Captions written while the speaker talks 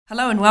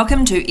Hello and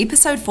welcome to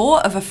episode 4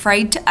 of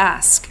Afraid to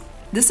Ask.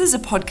 This is a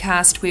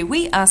podcast where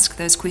we ask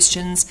those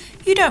questions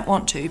you don't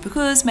want to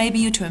because maybe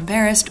you're too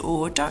embarrassed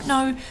or don't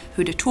know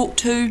who to talk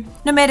to.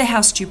 No matter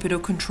how stupid or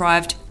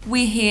contrived,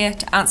 we're here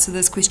to answer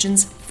those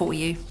questions for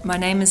you. My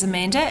name is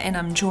Amanda and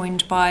I'm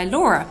joined by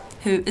Laura,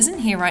 who isn't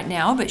here right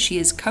now, but she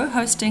is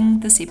co-hosting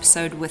this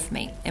episode with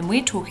me. And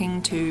we're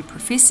talking to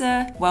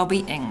Professor Welby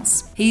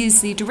Ings. He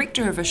is the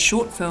director of a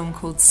short film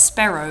called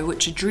Sparrow,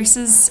 which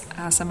addresses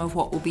some of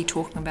what we'll be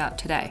talking about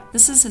today.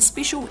 This is a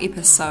special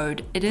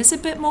episode. It is a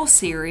bit more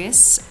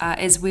serious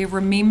as we're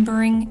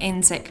remembering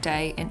Anzac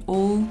Day and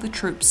all the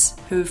troops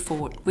who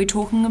fought. We're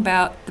talking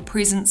about the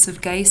presence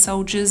of gay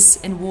soldiers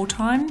in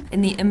wartime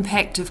and the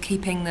impact of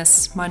keeping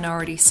this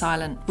minority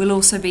silent. We'll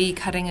also be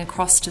cutting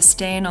across to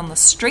Stan on the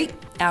Street,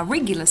 our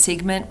regular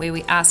segment where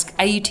we ask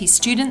AUT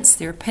students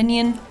their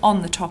opinion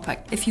on the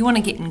topic. If you want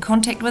to get in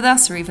contact with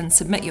us or even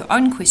submit your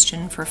own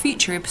question for a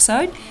future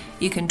episode,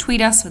 you can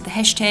tweet us with the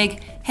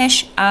hashtag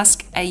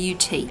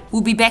 #AskAUT.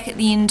 We'll be back at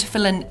the end to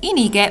fill in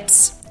any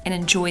gaps and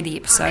enjoy the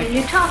episode. Can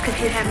you talk if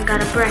you haven't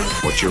got a brain?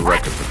 What's your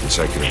record for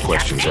consecutive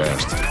questions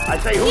asked? I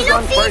say who's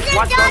on first,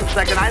 what's on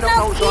second, I don't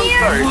know who's on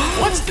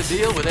third. What's the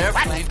deal with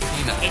airplane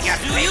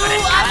peanuts? Do you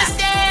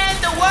understand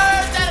the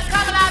words that are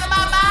coming out of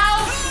my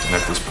mouth? And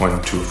at this point,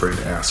 I'm too afraid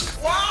to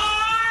ask.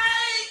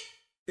 Why?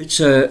 It's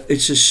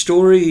a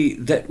story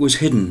that was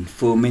hidden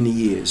for many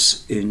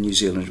years in New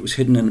Zealand. It was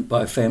hidden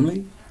by a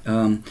family.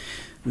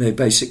 They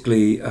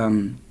basically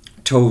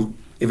told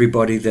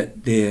everybody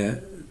that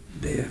their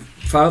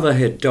father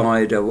had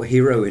died a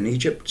hero in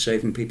Egypt,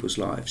 saving people's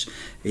lives.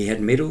 He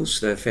had medals.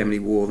 The family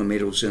wore the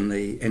medals in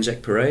the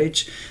Anzac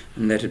parades,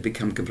 and that had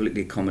become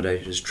completely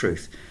accommodated as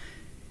truth.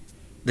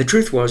 The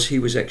truth was he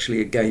was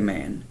actually a gay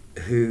man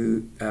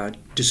who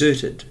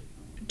deserted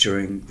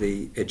during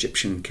the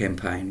Egyptian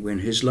campaign when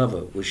his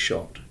lover was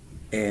shot.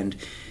 And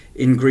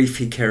in grief,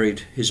 he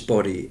carried his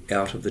body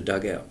out of the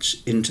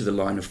dugouts into the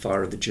line of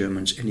fire of the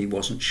Germans, and he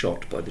wasn't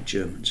shot by the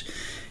Germans.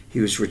 He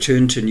was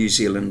returned to New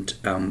Zealand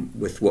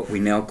with what we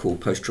now call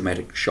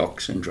post-traumatic shock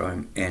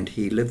syndrome, and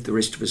he lived the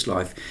rest of his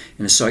life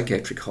in a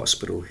psychiatric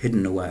hospital,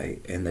 hidden away,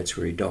 and that's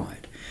where he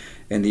died.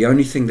 And the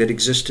only thing that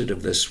existed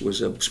of this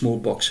was a small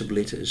box of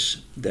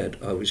letters that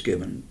I was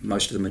given.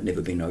 Most of them had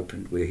never been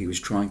opened, where he was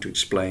trying to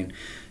explain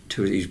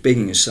he was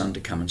begging his son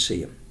to come and see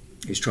him.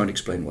 He was trying to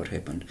explain what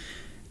happened.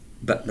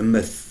 But the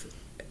myth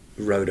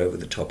rode over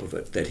the top of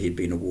it that he'd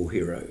been a war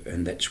hero,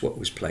 and that's what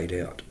was played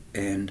out.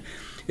 And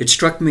it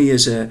struck me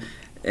as an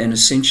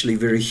essentially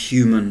very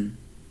human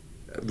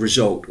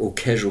result or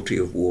casualty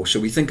of war. So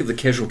we think of the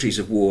casualties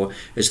of war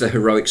as the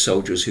heroic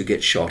soldiers who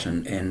get shot,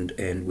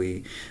 and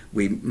we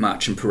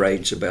march in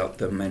parades about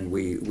them and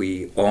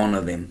we honour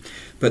them.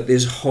 But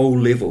there's whole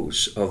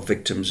levels of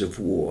victims of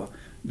war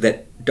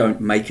that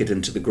don't make it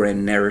into the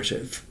grand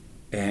narrative.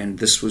 And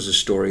this was a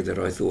story that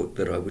I thought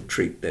that I would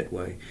treat that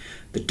way.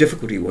 The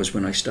difficulty was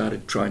when I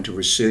started trying to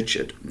research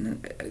it,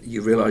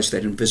 you realise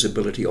that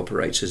invisibility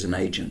operates as an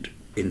agent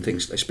in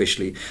things,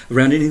 especially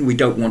around anything we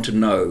don't want to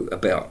know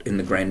about in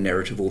the grand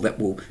narrative, or that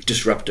will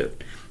disrupt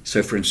it.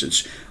 So, for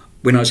instance,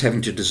 when I was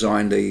having to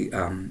design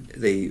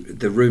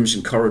the rooms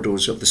and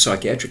corridors of the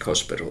psychiatric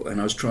hospital,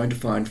 and I was trying to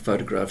find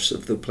photographs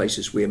of the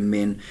places where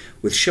men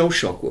with shell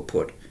shock were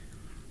put,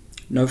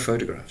 no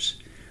photographs.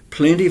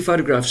 Plenty of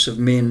photographs of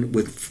men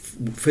with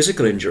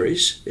physical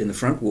injuries in the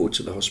front wards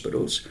of the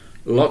hospitals.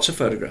 Lots of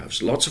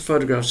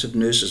photographs of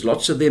nurses,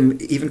 lots of them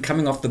even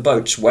coming off the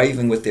boats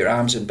waving with their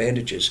arms in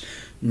bandages.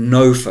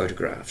 No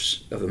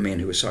photographs of men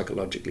who were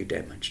psychologically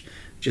damaged,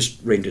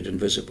 just rendered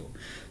invisible.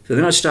 So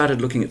then I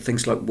started looking at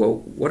things like, well,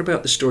 what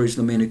about the stories of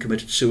the men who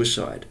committed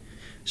suicide?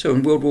 So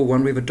in World War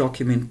I, we have a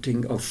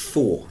documenting of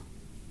 4.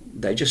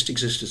 They just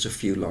exist as a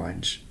few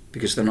lines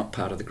because they're not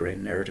part of the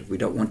grand narrative. We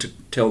don't want to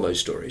tell those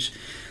stories.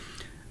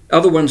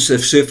 Other ones that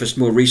have surfaced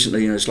more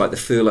recently, it's like the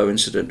furlough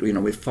incident,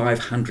 where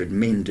 500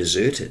 men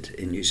deserted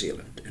in New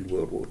Zealand in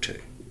World War II.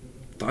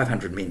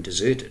 500 men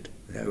deserted.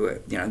 They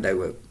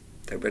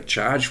were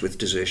charged with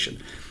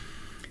desertion,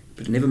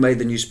 but it never made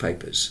the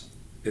newspapers.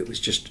 It was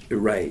just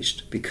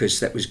erased because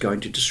that was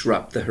going to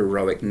disrupt the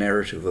heroic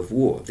narrative of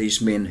war.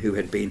 These men who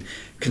had been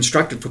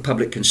constructed for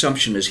public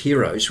consumption as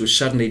heroes were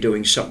suddenly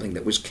doing something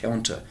that was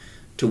counter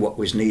to what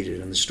was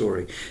needed in the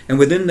story. And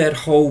within that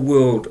whole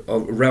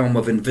realm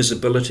of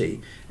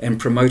invisibility and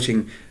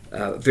promoting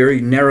a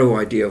very narrow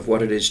idea of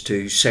what it is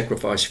to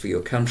sacrifice for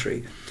your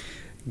country,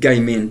 gay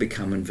men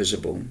become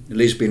invisible,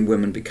 lesbian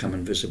women become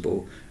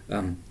invisible,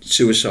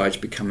 suicides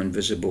become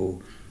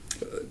invisible,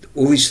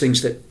 all these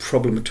things that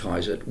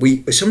problematize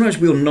it. Sometimes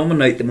we'll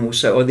nominate them and we'll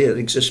say, oh, they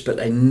exist, but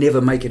they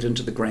never make it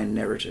into the grand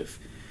narrative.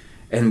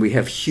 And we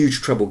have huge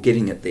trouble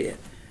getting it there.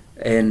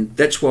 And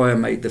that's why I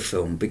made the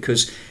film,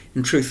 because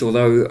in truth,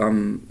 although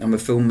I'm a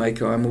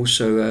filmmaker, I'm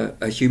also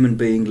a human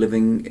being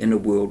living in a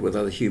world with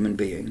other human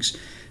beings.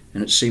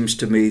 And it seems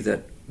to me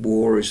that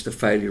war is the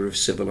failure of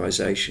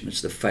civilization.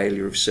 It's the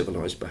failure of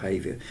civilized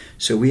behavior.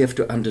 So we have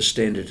to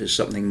understand it as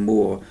something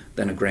more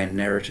than a grand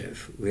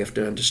narrative. We have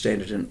to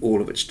understand it in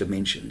all of its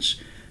dimensions,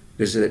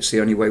 because that's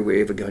the only way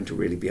we're ever going to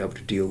really be able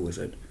to deal with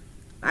it.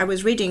 I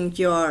was reading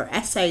your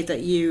essay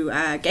that you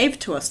gave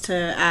to us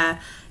to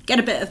get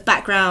a bit of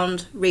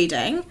background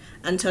reading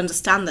and to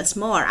understand this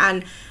more.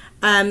 And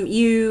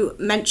you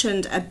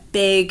mentioned a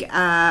big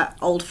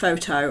old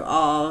photo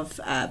of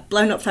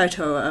blown up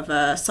photo of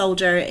a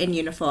soldier in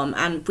uniform,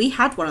 and we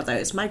had one of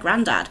those. My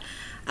granddad,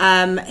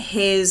 in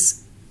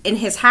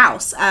his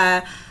house,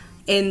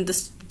 in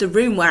the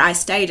room where I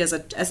stayed as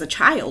a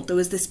child, there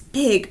was this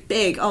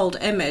big old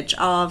image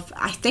of,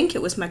 I think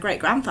it was my great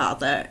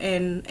grandfather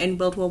in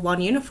World War I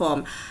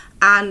uniform,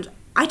 and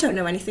I don't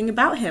know anything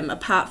about him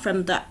apart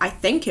from that I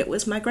think it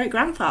was my great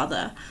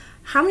grandfather.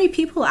 How many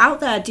people out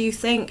there do you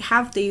think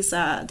have these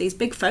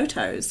big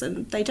photos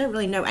and they don't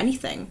really know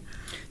anything?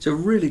 It's a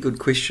really good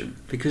question,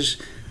 because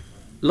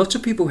lots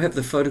of people have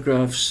the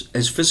photographs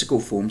as physical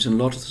forms, and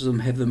lots of them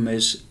have them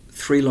as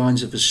 3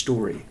 lines of a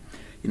story.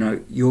 You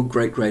know, your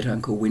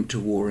great-great-uncle went to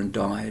war and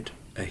died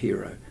a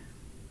hero.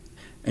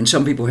 And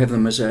some people have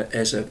them as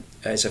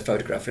a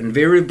photograph.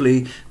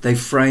 Invariably, they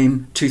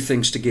frame 2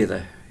 things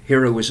together: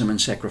 heroism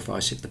and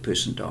sacrifice if the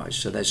person dies.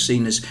 So they're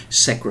seen as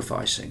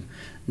sacrificing,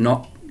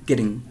 not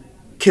getting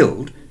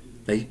killed.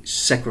 They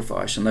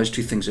sacrifice, and those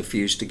 2 things are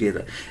fused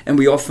together. And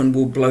we often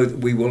will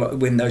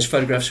when those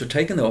photographs were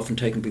taken, they're often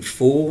taken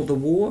before the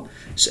war,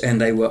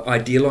 and they were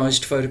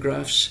idealized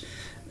photographs.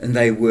 And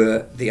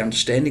the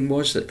understanding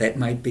was that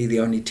might be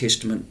the only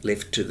testament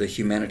left to the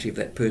humanity of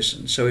that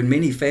person. So in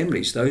many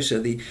families, those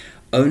are the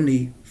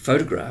only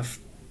photograph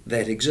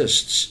that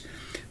exists.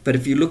 But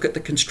if you look at the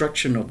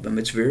construction of them,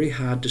 it's very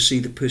hard to see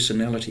the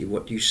personality.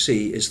 What you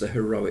see is the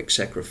heroic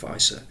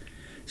sacrificer.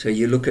 So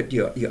you look at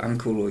your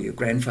uncle or your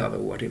grandfather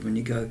or whatever, and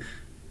you go,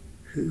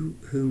 who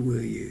were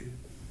you?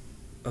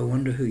 I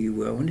wonder who you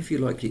were. I wonder if you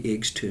liked your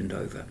eggs turned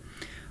over.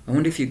 I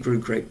wonder if you grew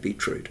great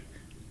beetroot.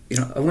 You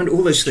know, I wonder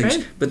all those things,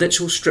 True. but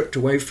that's all stripped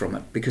away from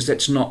it, because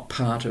that's not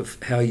part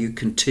of how you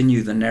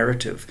continue the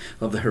narrative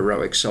of the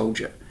heroic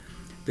soldier.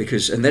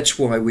 And that's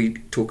why we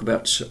talk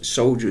about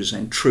soldiers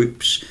and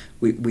troops.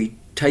 We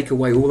take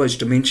away all those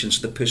dimensions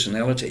of the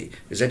personality,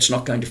 because that's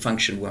not going to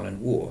function well in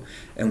war,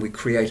 and we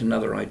create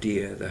another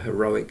idea, the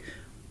heroic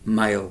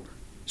male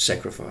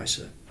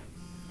sacrificer.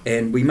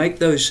 And we make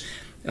those,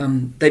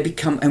 they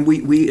become, and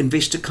we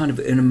invest a kind of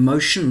an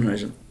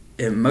emotionalism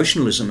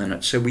in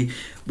it. So we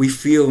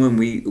feel, and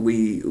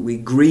we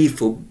grieve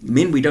for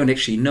men we don't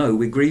actually know.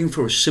 We're grieving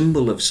for a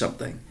symbol of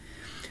something.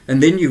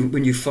 And then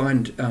when you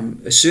find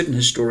certain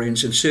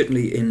historians, and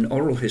certainly in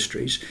oral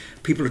histories,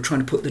 people are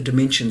trying to put the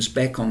dimensions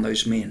back on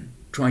those men.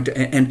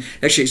 And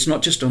actually it's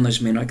not just on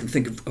those men. I can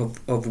think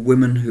of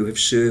women who have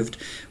served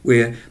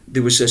where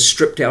there was a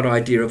stripped out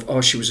idea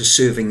of, she was a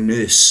serving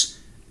nurse.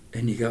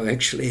 And you go,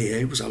 actually,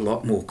 it was a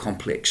lot more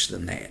complex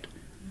than that.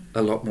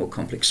 A lot more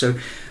complex. So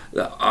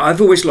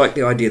I've always liked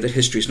the idea that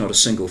history is not a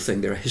single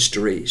thing. There are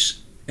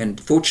histories.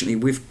 And fortunately,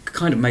 we've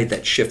kind of made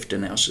that shift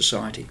in our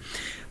society.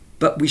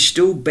 But we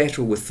still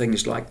battle with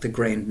things like the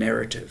grand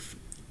narrative.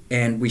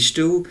 And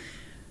I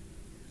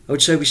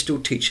would say we still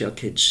teach our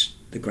kids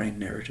the grand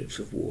narratives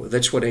of war.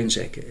 That's what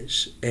Anzac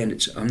is.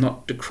 And I'm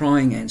not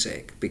decrying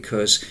Anzac,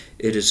 because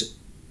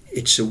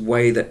it's a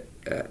way that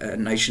a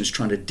nation's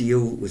trying to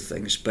deal with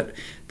things, but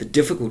the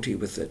difficulty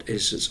with it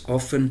is it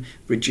often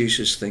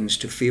reduces things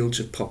to fields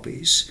of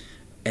poppies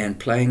and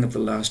playing of the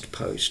last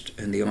post,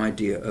 and the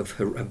idea of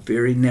a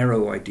very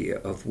narrow idea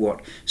of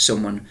what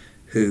someone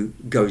who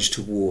goes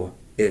to war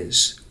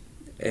is.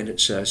 And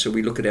it's so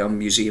we look at our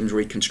museums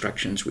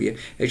reconstructions. We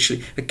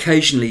actually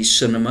occasionally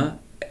cinema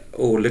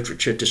or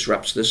literature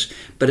disrupts this,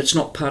 but it's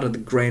not part of the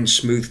grand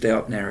smoothed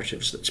out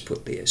narratives that's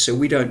put there. So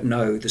we don't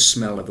know the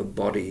smell of a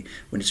body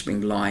when it's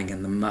been lying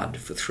in the mud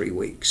for 3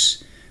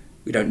 weeks.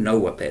 We don't know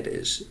what that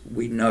is.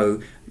 We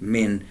know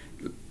men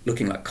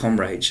looking like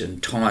comrades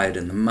and tired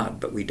in the mud,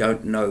 but we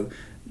don't know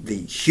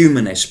the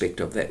human aspect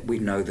of that. We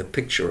know the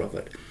picture of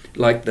it,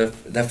 like the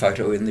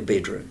photo in the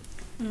bedroom.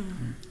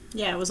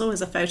 Yeah, it was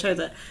always a photo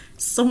that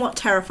somewhat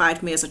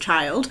terrified me as a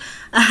child.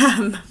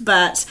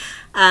 But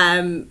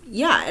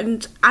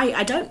and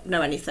I don't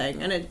know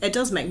anything, and it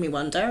does make me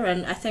wonder,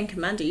 and I think,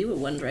 Amanda, you were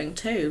wondering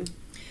too.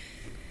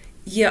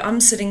 Yeah,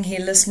 I'm sitting here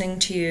listening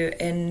to you,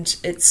 and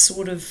it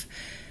sort of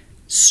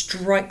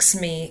strikes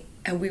me,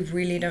 and we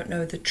really don't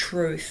know the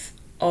truth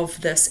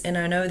of this. And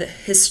I know that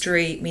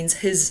history means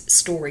his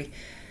story.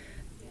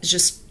 It's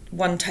just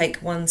one take,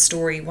 one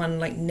story, one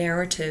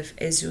narrative,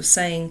 as you're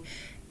saying.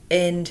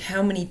 And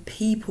how many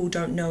people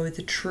don't know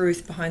the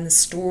truth behind the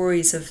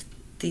stories of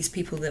these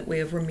people that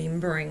we're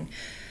remembering,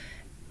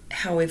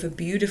 however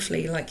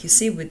beautifully, like you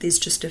said, there's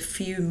just a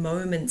few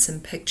moments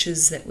and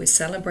pictures that we're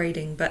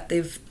celebrating, but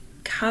they've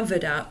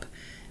covered up,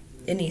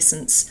 in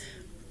essence,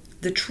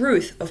 the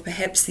truth of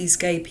perhaps these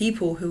gay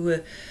people who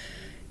were,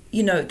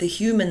 the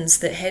humans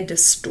that had a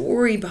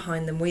story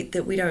behind them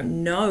that we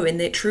don't know. And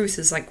that truth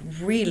is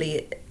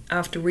really,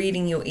 after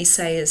reading your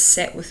essay, has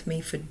sat with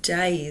me for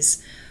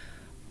days,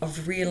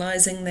 of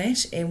realising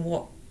that and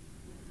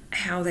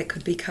how that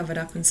could be covered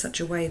up in such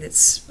a way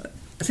that's...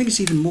 I think it's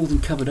even more than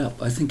covered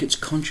up. I think it's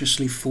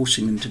consciously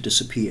forcing them to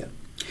disappear.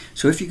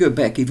 So if you go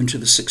back even to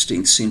the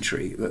 16th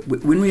century,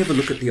 when we have a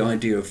look at the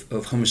idea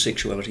of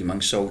homosexuality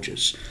among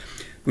soldiers,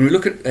 when we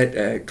look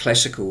at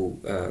classical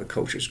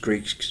cultures,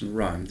 Greeks and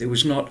Rome, there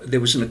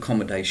was an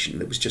accommodation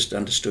that was just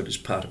understood as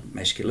part of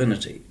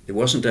masculinity. There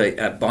wasn't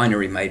a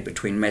binary made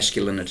between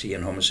masculinity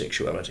and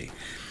homosexuality.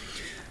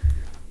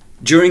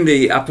 During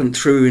up and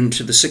through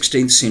into the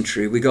 16th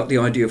century, we got the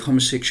idea of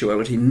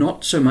homosexuality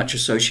not so much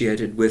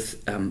associated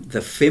with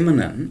the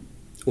feminine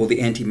or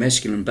the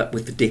anti-masculine, but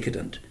with the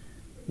decadent,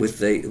 with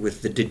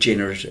the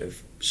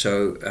degenerative.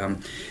 So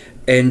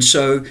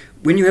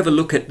when you have a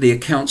look at the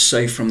accounts,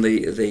 say from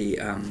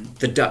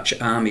the Dutch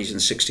armies in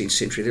the 16th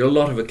century, there are a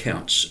lot of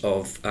accounts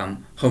of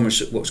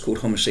what was called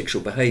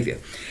homosexual behaviour,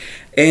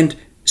 and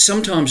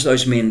sometimes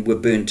those men were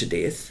burned to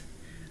death.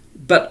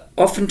 But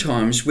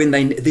oftentimes,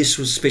 this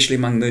was especially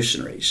among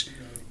mercenaries,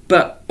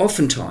 but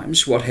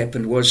oftentimes what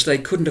happened was they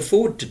couldn't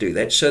afford to do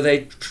that, so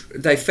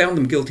they found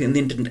them guilty and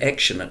then didn't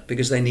action it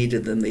because they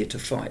needed them there to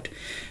fight.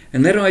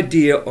 And that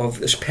idea of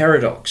this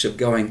paradox of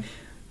going,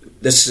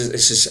 this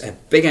is a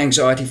big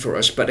anxiety for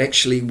us, but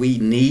actually we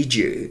need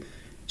you,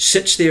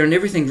 sits there, and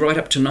everything right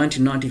up to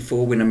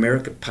 1994 when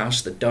America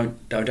passed the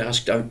don't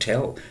ask, don't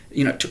tell.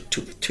 It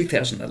took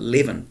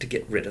 2011 to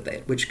get rid of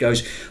that, which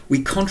goes,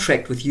 we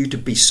contract with you to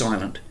be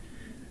silent.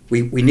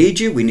 We need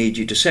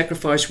you to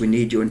sacrifice, we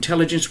need your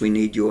intelligence, we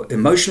need your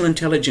emotional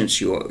intelligence,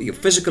 your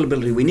physical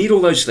ability, we need all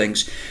those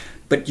things,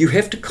 but you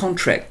have to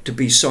contract to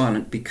be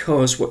silent,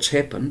 because what's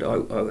happened, I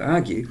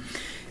argue,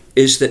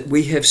 is that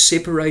we have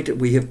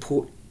separated, we have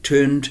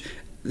turned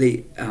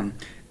the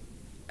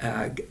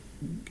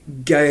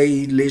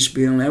gay,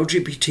 lesbian,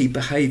 LGBT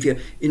behaviour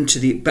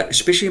but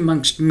especially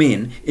amongst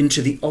men,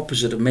 into the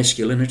opposite of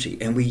masculinity,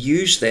 and we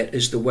use that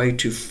as the way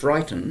to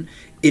frighten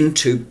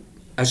into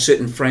a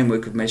certain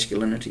framework of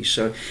masculinity.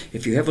 So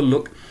if you have a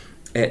look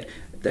at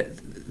that,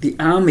 the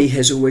army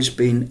has always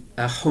been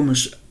a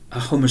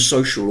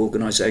homosocial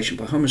organisation.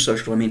 By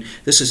homosocial, I mean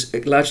this is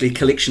largely a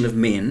collection of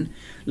men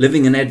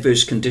living in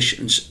adverse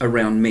conditions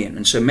around men,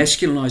 and so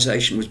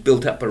masculinisation was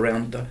built up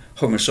around the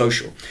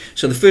homosocial.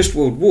 So the First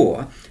World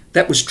War,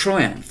 that was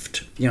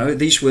triumphed.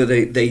 These were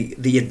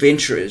the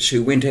adventurers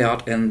who went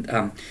out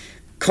and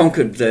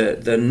conquered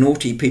the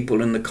naughty people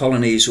in the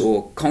colonies,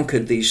 or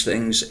conquered these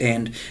things,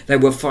 and they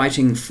were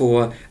fighting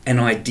for an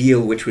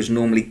ideal which was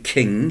normally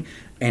king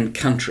and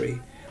country,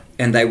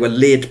 and they were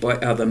led by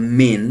other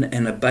men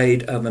and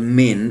obeyed other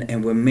men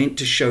and were meant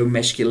to show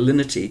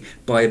masculinity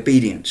by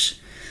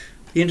obedience.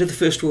 At the end of the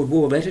First World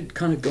War, that had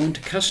kind of gone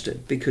to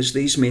custard, because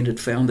these men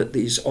had found that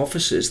these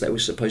officers they were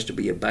supposed to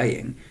be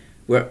obeying,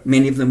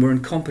 many of them were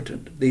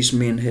incompetent. These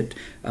men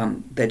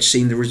they'd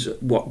seen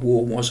what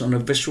war was on a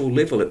visceral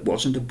level. It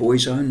wasn't a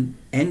boy's own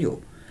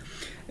annual.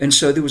 And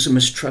so there was a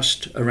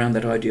mistrust around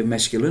that idea of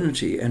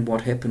masculinity, and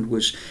what happened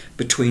was,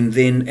 between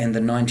then and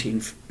the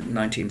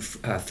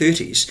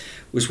 1930s,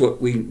 was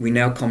what we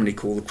now commonly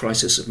call the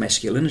crisis of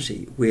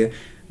masculinity, where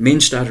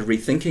men started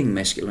rethinking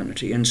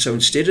masculinity. And so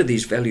instead of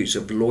these values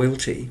of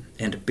loyalty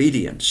and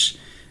obedience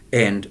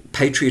and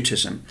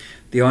patriotism,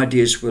 the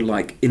ideas were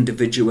like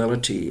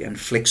individuality and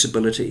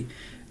flexibility.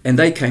 And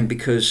they came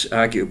because,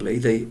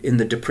 arguably, in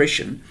the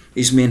Depression,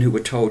 these men who were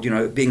told,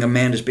 being a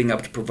man is being able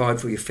to provide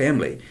for your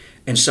family,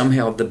 and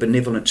somehow the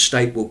benevolent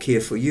state will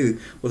care for you.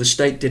 Well, the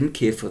state didn't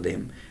care for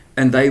them,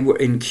 and they were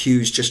in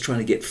queues just trying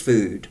to get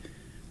food.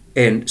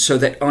 And so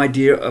that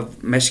idea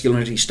of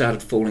masculinity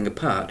started falling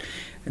apart.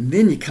 And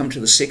then you come to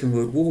the Second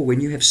World War, when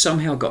you have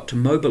somehow got to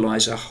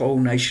mobilise a whole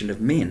nation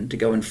of men to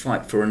go and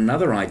fight for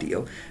another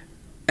ideal.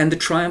 And the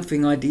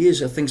triumphing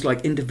ideas are things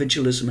like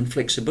individualism and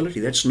flexibility.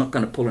 That's not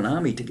going to pull an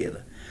army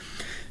together.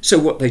 So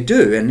what they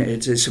do, and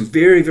there's some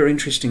very, very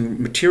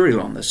interesting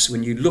material on this,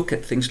 when you look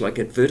at things like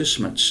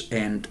advertisements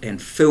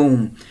and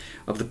film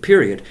of the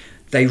period,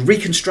 they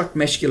reconstruct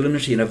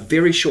masculinity in a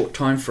very short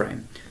time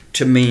frame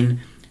to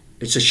mean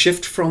it's a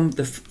shift from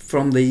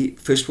the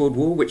First World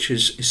War, which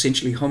is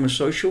essentially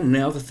homosocial.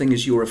 Now the thing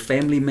is, you're a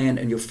family man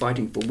and you're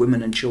fighting for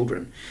women and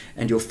children,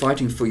 and you're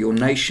fighting for your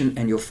nation,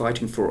 and you're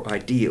fighting for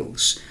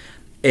ideals.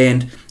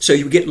 And so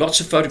you get lots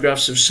of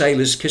photographs of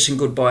sailors kissing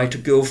goodbye to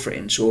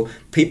girlfriends, or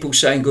people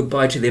saying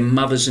goodbye to their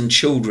mothers and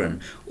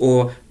children.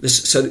 So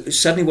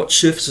suddenly what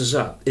surfaces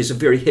up is a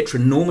very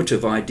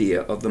heteronormative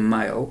idea of the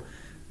male,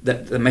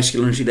 the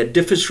masculinity that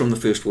differs from the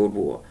First World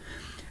War.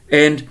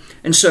 And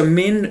so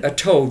men are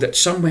told that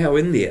somehow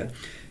in there,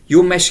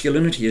 your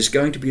masculinity is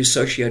going to be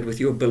associated with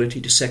your ability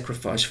to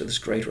sacrifice for this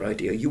greater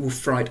idea. You will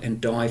fight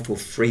and die for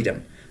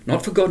freedom,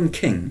 not for God and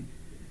King,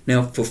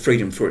 now for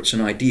freedom, for it's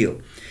an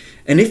ideal.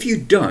 And if you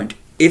don't,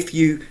 if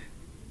you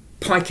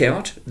pike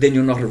out, then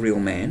you're not a real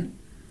man.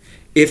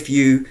 If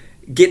you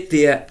get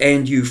there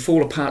and you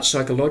fall apart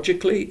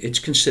psychologically, it's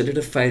considered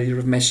a failure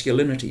of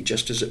masculinity,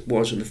 just as it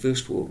was in the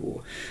First World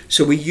War.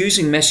 So we're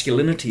using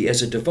masculinity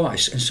as a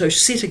device. And so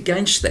set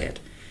against that,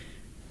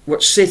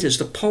 what's set as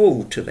the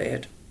pole to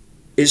that,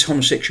 is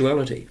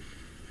homosexuality.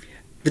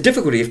 The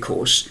difficulty, of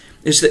course,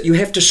 is that you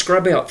have to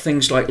scrub out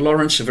things like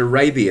Lawrence of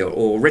Arabia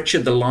or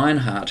Richard the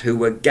Lionheart, who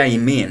were gay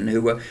men, who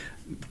were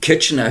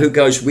Kitchener, who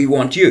goes, we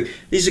want you.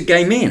 These are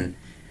gay men.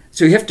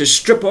 So you have to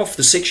strip off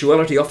the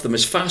sexuality off them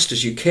as fast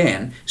as you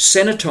can,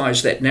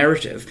 sanitize that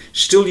narrative,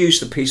 still use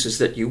the pieces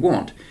that you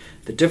want.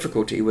 The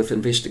difficulty with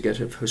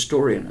investigative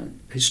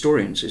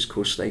historians is, of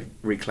course, they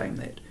reclaim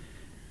that.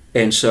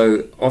 And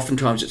so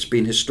oftentimes it's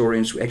been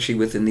historians actually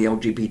within the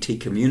LGBT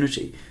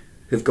community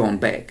who've gone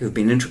back, who've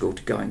been integral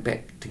to going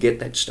back to get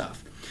that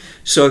stuff.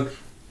 So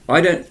I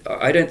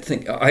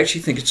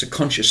actually think it's a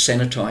conscious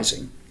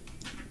sanitizing,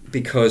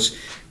 because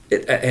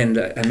and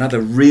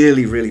another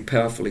really, really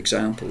powerful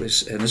example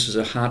is, and this is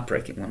a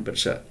heartbreaking one, but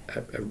it's a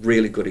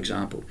really good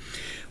example.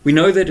 We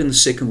know that in the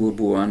Second World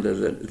War, under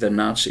the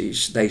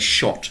Nazis, they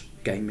shot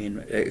gay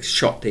men,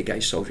 shot their gay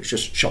soldiers,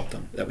 just shot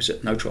them. That was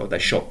it, no trial, they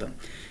shot them.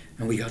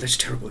 And we go, that's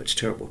terrible, it's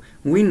terrible.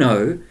 We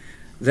know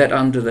that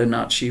under the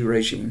Nazi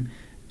regime,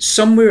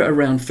 somewhere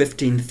around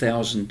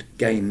 15,000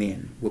 gay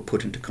men were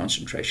put into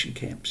concentration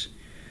camps.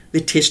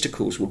 Their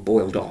testicles were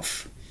boiled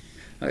off.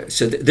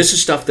 So this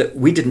is stuff that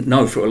we didn't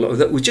know for a lot,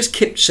 that was just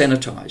kept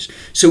sanitized.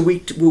 So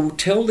we will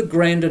tell the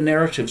grander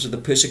narratives of the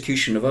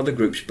persecution of other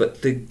groups,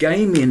 but the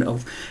gay men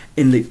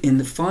in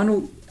the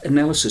final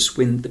analysis,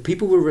 when the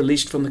people were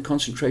released from the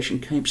concentration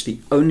camps, the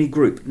only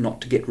group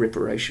not to get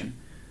reparation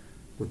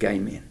were gay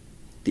men.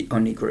 The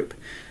only group.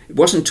 It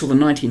wasn't until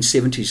the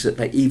 1970s that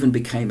they even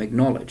became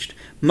acknowledged.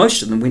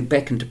 Most of them went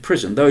back into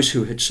prison, those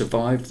who had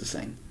survived the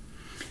thing.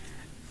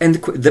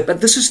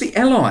 But this is the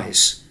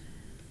Allies.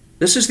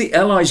 This is the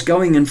Allies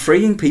going and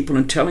freeing people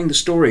and telling the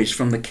stories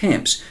from the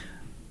camps.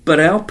 But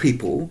our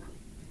people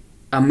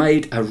are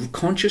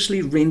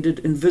consciously rendered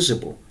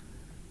invisible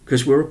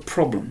because we're a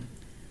problem.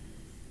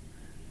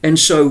 And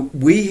so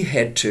we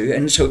had to,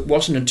 and so it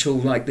wasn't until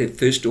like their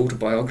first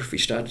autobiography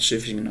started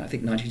surfacing in, I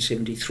think,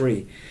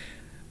 1973,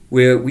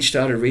 where we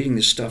started reading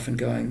this stuff and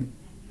going,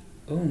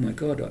 oh my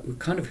God, we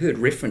kind of heard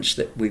reference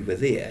that we were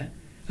there.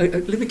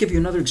 Let me give you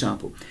another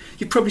example.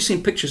 You've probably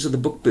seen pictures of the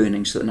book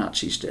burnings that the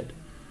Nazis did.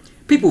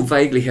 People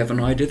vaguely have an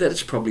idea that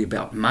it's probably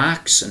about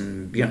Marx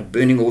and,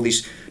 burning all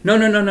these. No.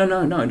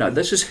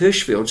 This is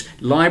Hirschfeld's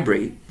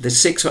library.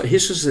 This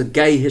was a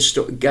gay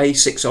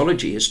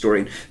sexology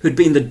historian who'd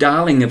been the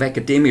darling of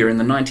academia in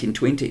the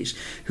 1920s,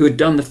 who had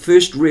done the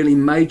first really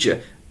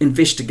major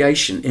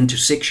investigation into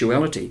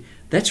sexuality.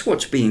 That's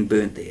what's being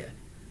burnt there.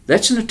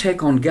 That's an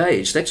attack on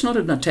gays. That's not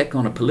an attack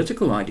on a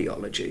political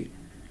ideology.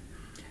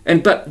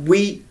 But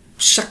we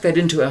suck that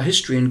into our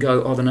history and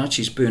go, oh, the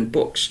Nazis burned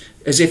books,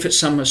 as if it's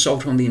some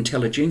assault on the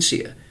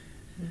intelligentsia.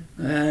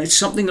 It's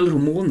something a little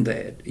more than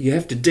that. You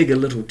have to dig a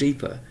little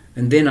deeper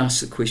and then ask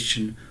the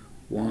question,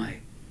 why?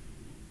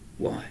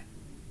 Why?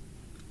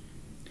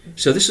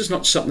 So this is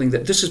not something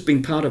that, this has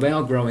been part of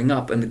our growing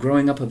up and the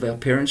growing up of our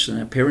parents and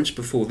our parents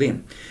before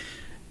them.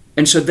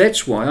 And so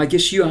that's why I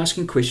guess you're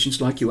asking questions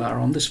like you are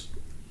on this.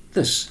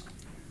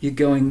 You're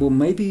going, well,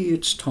 maybe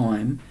it's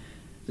time,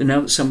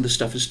 now that some of the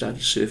stuff has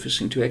started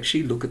surfacing, to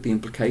actually look at the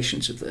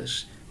implications of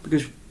this.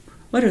 Because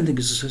I don't think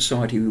as a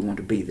society we want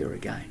to be there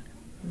again.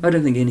 I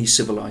don't think any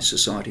civilised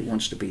society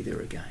wants to be there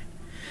again.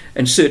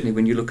 And certainly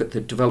when you look at the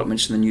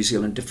developments in the New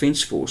Zealand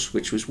Defence Force,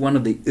 which was one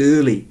of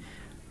the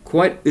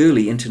quite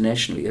early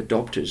internationally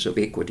adopters of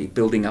equity,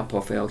 building up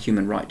off our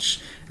human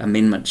rights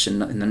amendments in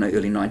the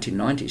early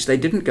 1990s. They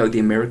didn't go the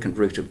American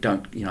route of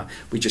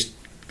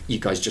you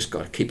guys just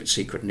got to keep it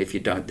secret, and if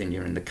you don't, then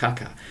you're in the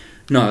caca.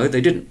 No,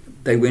 they didn't.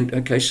 They went,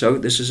 okay, so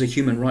this is a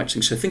human rights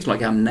thing. So things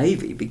like our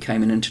Navy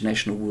became an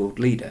international world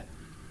leader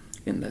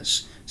in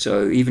this.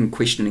 So even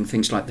questioning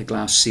things like the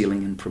glass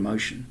ceiling and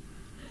promotion.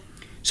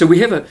 So we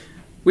have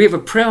a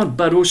proud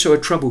but also a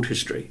troubled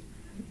history.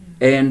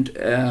 And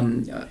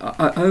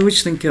I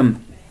always think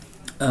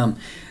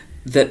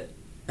that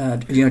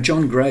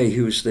John Gray,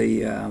 who was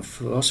the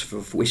philosopher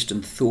of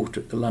Western thought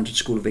at the London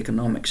School of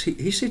Economics,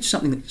 he said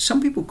something that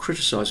some people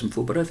criticise him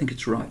for, but I think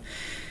it's right.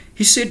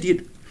 He said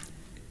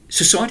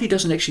society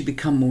doesn't actually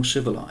become more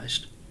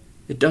civilised.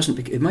 It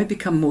doesn't. It may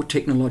become more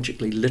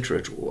technologically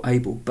literate or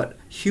able, but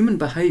human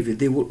behaviour,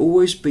 there will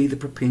always be the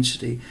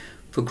propensity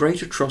for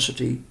great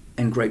atrocity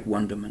and great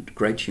wonderment,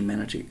 great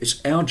humanity.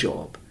 It's our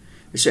job.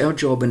 It's our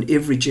job in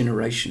every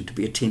generation to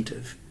be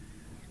attentive.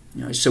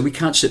 So we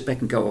can't sit back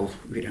and go,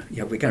 we're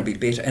going to be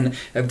better. And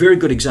a very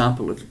good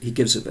example he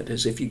gives of it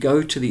is if you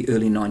go to the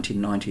early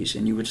 1990s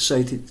and you were to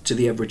say to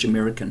the average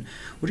American,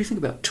 what do you think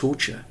about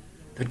torture?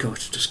 They'd go,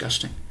 it's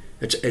disgusting.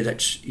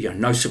 That's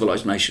no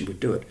civilised nation would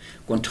do it.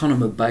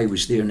 Guantanamo Bay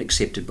was there and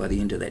accepted by the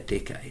end of that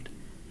decade.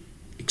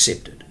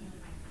 Accepted.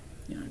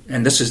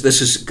 And this is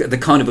the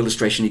kind of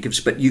illustration he gives.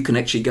 But you can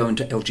actually go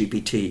into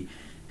LGBT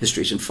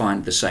histories and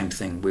find the same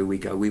thing where we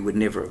go, we would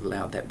never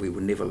allow that, we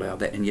would never allow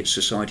that, and yet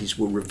societies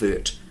will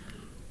revert.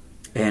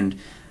 And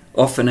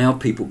often our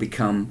people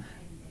become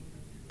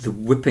the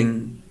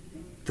whipping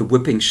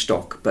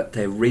stock, but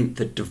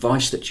the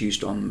device that's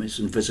used on them is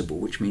invisible,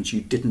 which means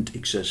you didn't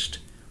exist.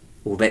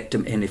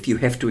 And if you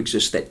have to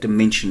exist, that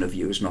dimension of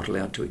you is not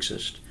allowed to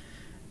exist.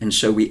 And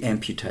so we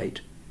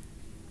amputate.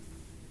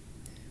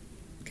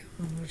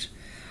 God,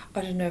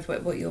 I don't know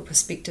what your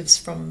perspectives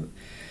from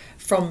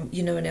from,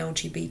 an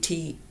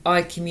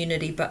LGBTI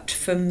community, but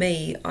for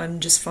me, I'm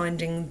just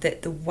finding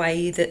that the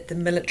way that the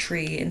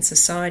military and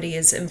society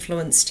has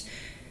influenced,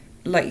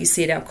 like you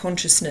said, our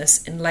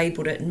consciousness and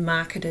labelled it and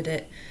marketed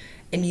it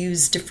and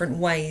used different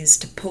ways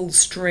to pull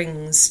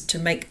strings to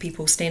make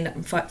people stand up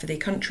and fight for their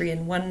country.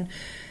 And one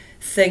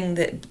thing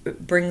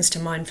that brings to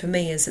mind for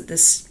me is that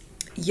this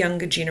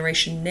younger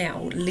generation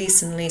now,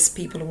 less and less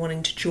people are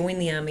wanting to join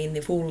the army, and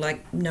they're all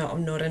like, no,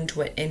 I'm not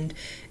into it, and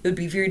it would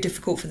be very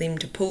difficult for them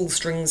to pull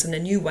strings in a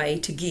new way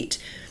to get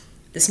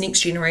this next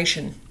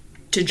generation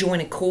to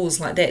join a cause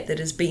like that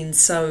has been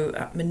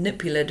so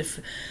manipulative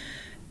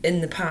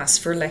in the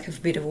past, for lack of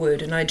a better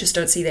word, and I just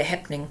don't see that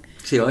happening.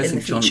 See, I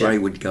think John Gray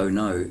would go,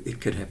 no, it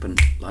could happen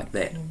like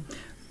that.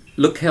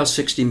 Look how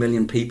 60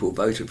 million people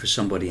voted for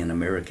somebody in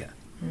America.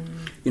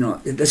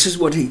 This is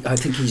what I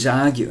think he's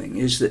arguing,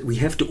 is that we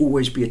have to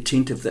always be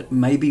attentive that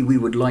maybe we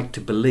would like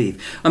to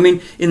believe. I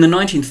mean, in the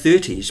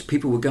 1930s,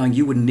 people were going,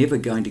 you were never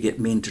going to get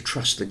men to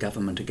trust the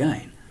government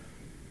again.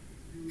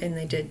 And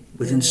they did.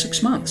 Within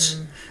 6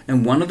 months.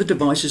 And one of the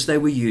devices they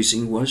were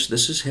using was,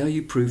 this is how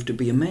you prove to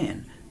be a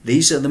man.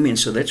 These are the men.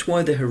 So that's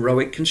why the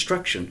heroic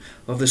construction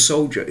of the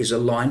soldier is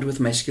aligned with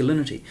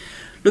masculinity.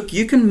 Look,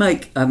 you can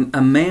make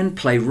a man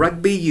play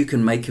rugby, you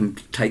can make him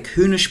take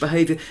hoonish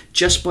behaviour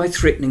just by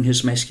threatening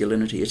his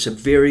masculinity. It's a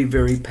very,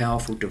 very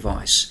powerful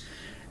device.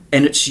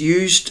 And it's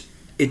used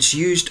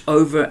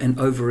over and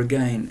over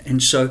again.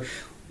 And so,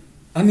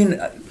 I mean,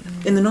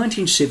 in the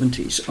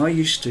 1970s, I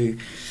used to...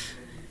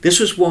 This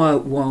was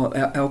while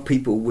our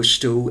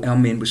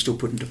men were still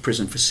put into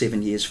prison for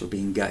 7 years for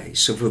being gay.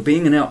 So for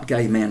being an out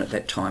gay man at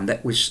that time,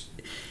 it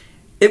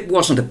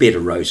wasn't a bed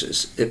of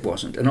roses. It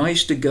wasn't. And I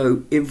used to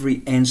go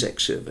every Anzac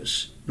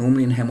service,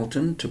 normally in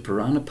Hamilton, to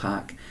Piranha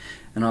Park,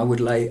 and I would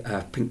lay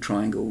a pink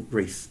triangle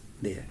wreath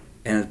there.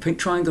 And the pink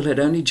triangle had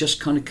only just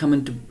kind of come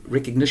into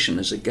recognition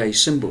as a gay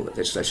symbol at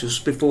that stage. It was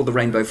before the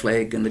rainbow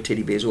flag and the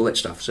teddy bears, all that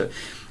stuff. So,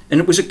 and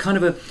it was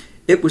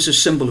a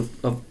symbol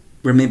of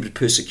remembered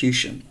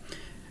persecution.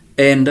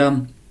 And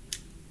I'd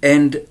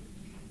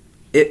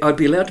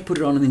be allowed to put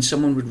it on, and then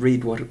someone would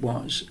read what it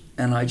was.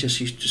 And I just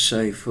used to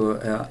say,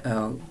 for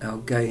our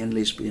gay and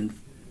lesbian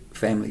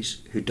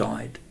families who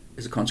died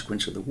as a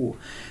consequence of the war,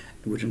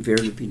 it would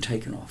invariably have been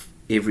taken off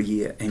every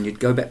year. And you'd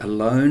go back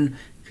alone,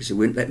 because there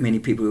weren't that many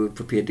people who were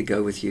prepared to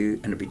go with you,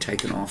 and it'd be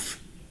taken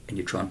off, and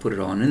you'd try and put it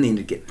on, and then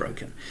it'd get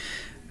broken.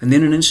 And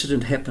then an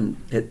incident happened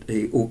at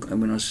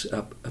when I was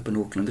up in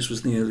Auckland. This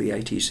was in the early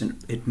 80s, and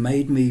it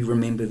made me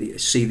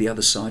see the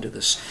other side of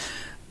this.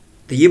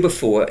 The year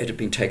before, it had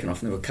been taken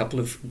off, and there were a couple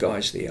of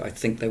guys there. I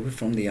think they were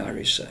from the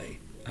RSA,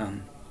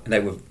 and they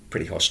were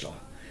pretty hostile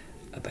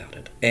about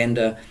it. And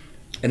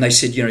they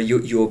said,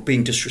 you're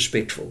being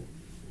disrespectful.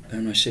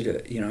 And I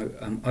said,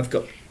 I've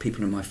got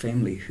people in my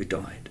family who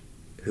died,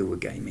 who were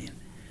gay men.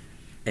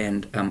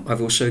 And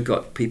I've also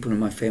got people in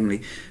my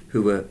family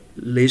who were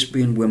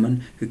lesbian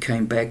women who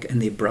came back,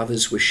 and their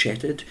brothers were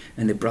shattered,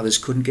 and their brothers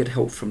couldn't get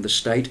help from the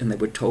state, and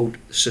the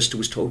sister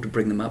was told to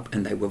bring them up,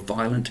 and they were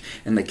violent,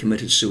 and they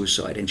committed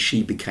suicide, and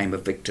she became a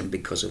victim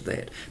because of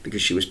that,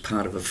 because she was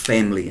part of a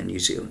family in New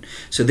Zealand.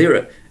 So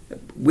and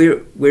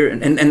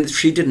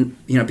she didn't,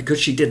 because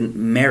she didn't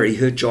marry,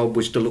 her job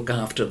was to look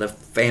after the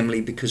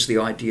family, because the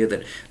idea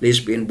that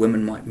lesbian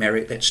women might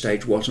marry at that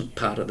stage wasn't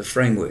part of the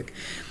framework.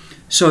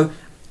 So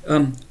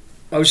I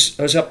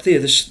was up there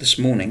this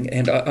morning,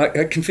 and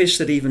I confess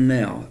that even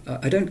now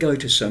I don't go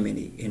to so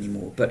many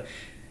anymore, but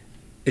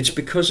it's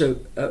because a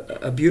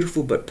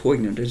beautiful but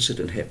poignant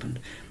incident happened.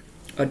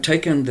 I'd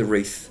taken the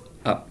wreath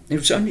up.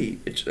 It's only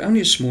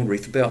a small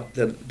wreath, about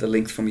the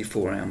length from your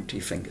forearm to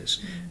your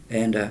fingers,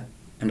 and I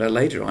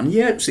laid it on.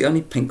 Yeah, it's the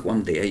only pink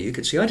one there. You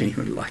could see I didn't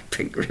even like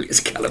pink really as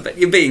colour, but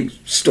you're being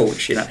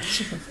staunch,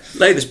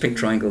 Lay this pink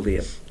triangle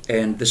there,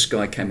 and this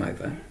guy came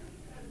over,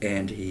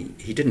 and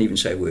he didn't even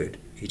say a word.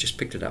 He just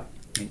picked it up.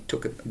 He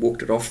took it,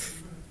 walked it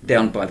off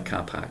down by the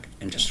car park,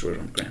 and just threw it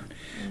on the ground.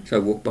 So I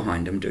walked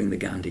behind him doing the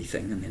Gandhi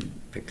thing, and then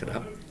picked it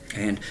up.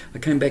 And I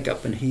came back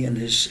up, and he and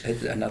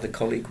another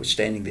colleague were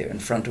standing there in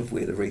front of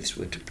where the wreaths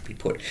were to be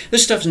put.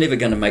 This stuff's never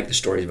going to make the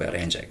stories about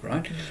Anzac,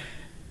 right?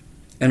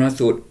 And I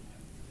thought,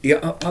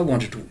 I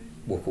wanted to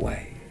walk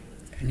away.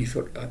 And you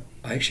thought,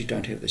 I actually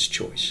don't have this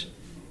choice.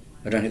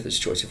 I don't have this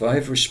choice. If I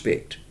have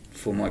respect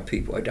for my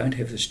people, I don't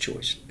have this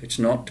choice. It's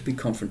not to be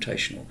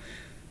confrontational,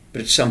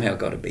 but it's somehow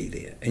got to be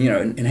there.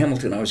 And in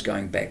Hamilton, I was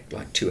going back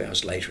like 2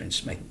 hours later and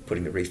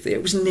putting the wreath there.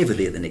 It was never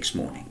there the next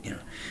morning,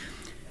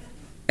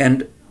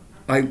 And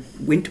I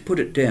went to put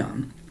it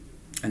down,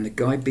 and the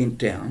guy bent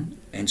down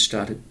and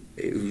started,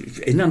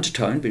 in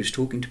undertone, but he was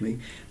talking to me,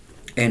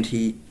 and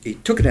he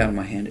took it out of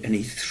my hand and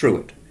he threw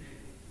it.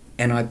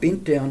 And I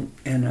bent down,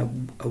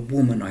 and a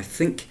woman, I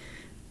think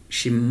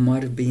she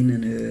might have been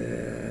in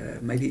her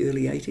maybe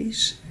early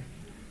 80s,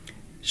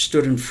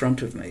 stood in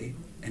front of me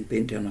and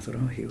bent down. I thought,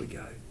 oh, here we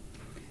go.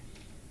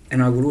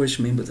 And I will always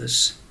remember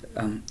this,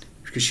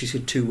 because she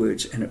said 2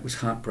 words, and it was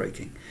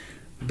heartbreaking.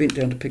 I bent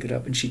down to pick it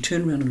up, and she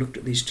turned around and looked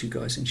at these 2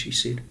 guys, and she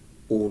said,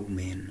 all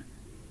men.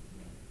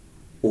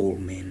 All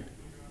men.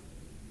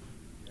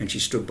 And she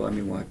stood by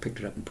me while I picked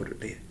it up and put it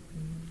there.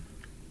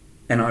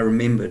 And I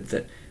remembered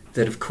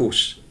that of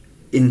course,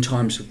 in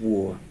times of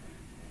war,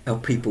 our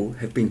people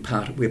have been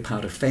we're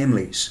part of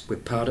families, we're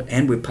part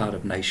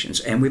of nations,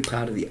 and we're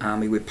part of the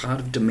army, we're part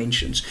of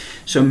dimensions.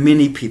 So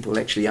many people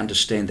actually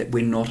understand that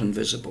we're not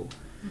invisible.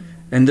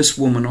 And this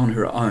woman on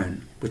her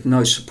own, with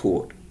no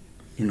support,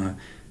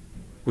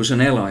 was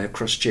an ally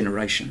across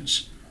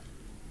generations.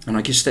 And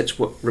I guess that's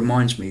what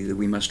reminds me that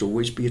we must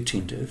always be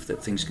attentive,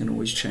 that things can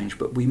always change,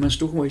 but we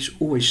must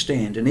always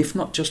stand, and if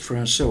not just for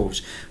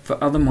ourselves,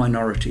 for other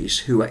minorities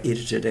who are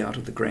edited out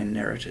of the grand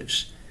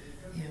narratives.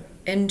 Yeah.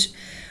 And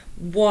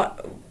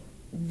what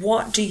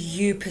do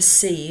you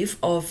perceive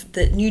of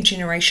the new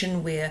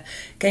generation where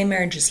gay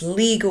marriage is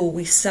legal,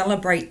 we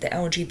celebrate the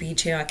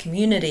LGBTI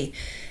community,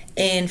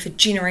 and for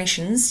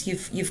generations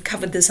you've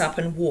covered this up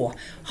in war?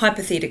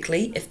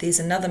 Hypothetically, if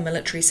there's another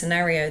military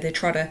scenario, they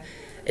try to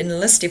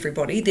enlist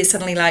everybody, they're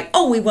suddenly like,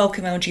 oh, we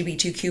welcome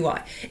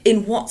LGBTQI.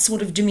 In what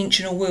sort of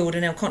dimensional world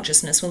in our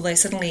consciousness will they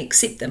suddenly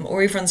accept them?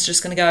 Or everyone's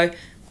just going to go,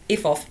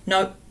 F off,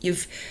 no,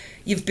 you've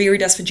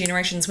buried us for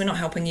generations, we're not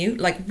helping you.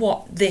 Like,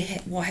 what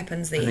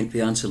happens there? I think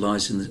the answer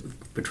lies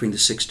between the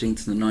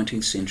 16th and the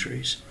 19th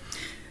centuries.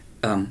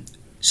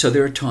 So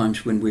there are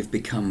times when we've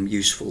become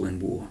useful in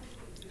war,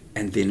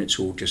 and then it's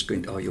all just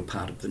going, oh, you're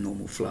part of the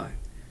normal flow.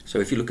 So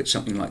if you look at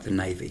something like the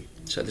Navy,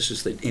 so this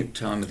is the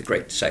time of the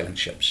great sailing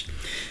ships.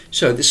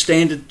 So the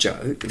standard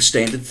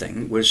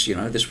thing was,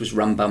 this was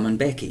rum, bum and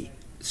backy.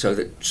 So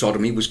that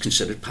sodomy was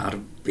considered part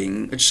of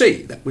being at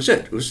sea. That was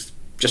it. It was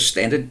just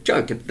standard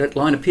joke. That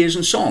line appears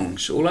in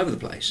songs all over the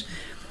place.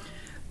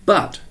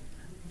 But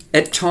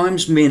at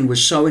times men were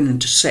sewn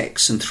into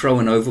sacks and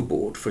thrown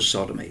overboard for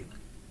sodomy.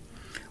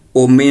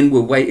 Or men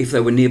were if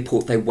they were near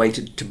port, they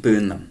waited to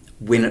burn them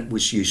when it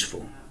was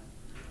useful.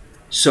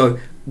 So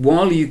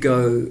while we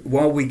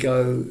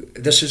go,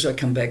 this is, I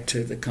come back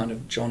to the kind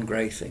of John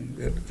Gray thing,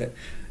 that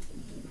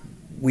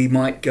we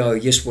might go,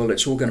 yes, well,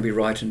 it's all going to be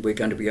right and we're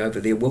going to be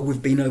over there. Well,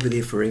 we've been over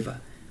there forever.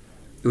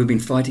 We've been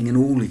fighting in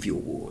all of your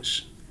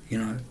wars,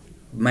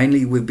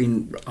 Mainly we've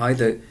been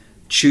either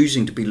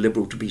choosing to be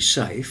liberal to be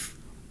safe,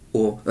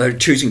 or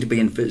choosing to be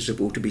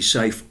invisible to be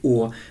safe,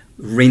 or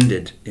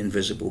rendered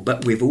invisible.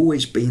 But we've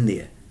always been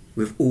there.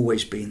 We've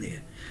always been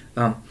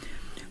there.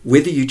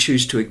 Whether you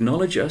choose to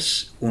acknowledge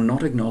us or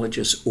not acknowledge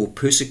us or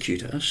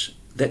persecute us,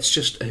 that's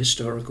just a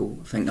historical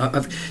thing.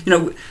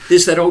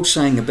 There's that old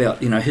saying about,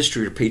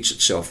 history repeats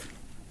itself.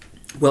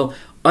 Well,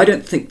 I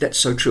don't think that's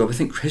so true. I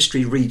think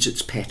history reads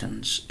its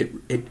patterns.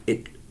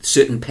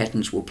 Certain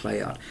patterns will play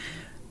out.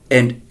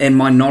 And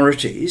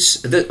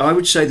minorities, I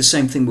would say the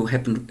same thing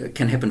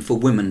can happen for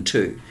women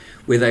too,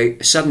 where they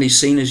suddenly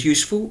seen as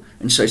useful,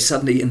 and so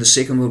suddenly in the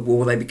Second World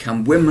War they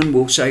become women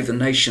will save the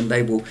nation,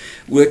 they will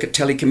work at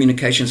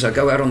telecommunications, they'll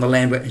go out on the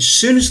land, but as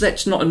soon as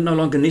that's no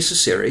longer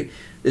necessary,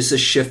 there's this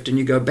shift and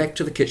you go back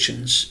to the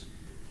kitchens.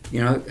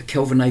 A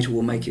Kelvinator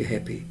will make you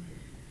happy.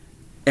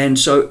 And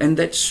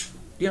that's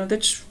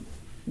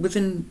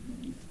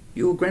within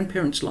your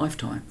grandparents'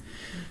 lifetime.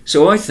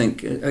 So I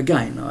think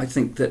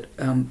that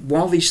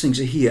while these things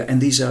are here,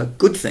 and these are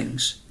good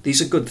things,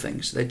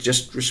 they're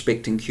just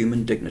respecting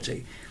human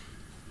dignity.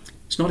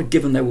 It's not a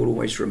given they will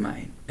always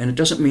remain. And it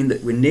doesn't mean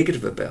that we're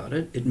negative about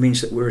it, it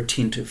means that we're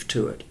attentive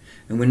to it.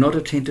 And we're not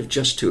attentive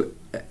just to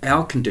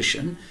our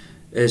condition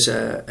as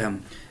a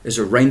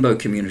rainbow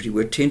community,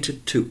 we're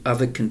attentive to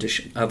other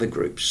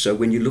groups. So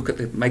when you look at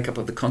the makeup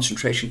of the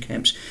concentration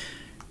camps,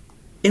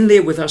 in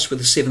there with us were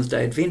the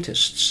Seventh-day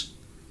Adventists.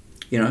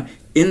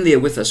 In there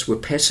with us were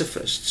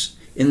pacifists.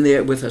 In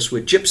there with us were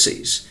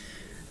gypsies.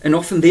 And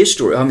often their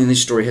story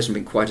hasn't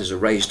been quite as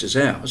erased as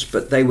ours,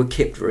 but they were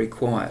kept very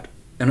quiet.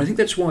 And I think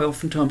that's why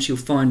oftentimes you'll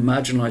find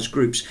marginalised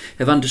groups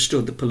have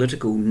understood the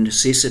political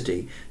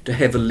necessity to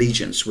have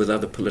allegiance with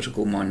other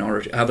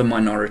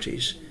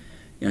minorities,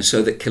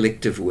 so that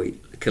collectively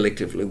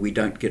we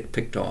don't get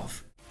picked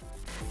off.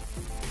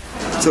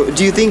 So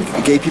do you think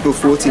gay people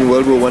fought in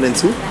World War I and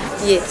II?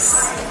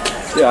 Yes.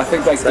 Yeah, I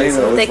think back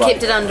then they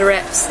kept it under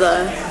wraps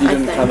though. You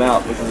didn't come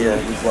out because it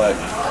was like,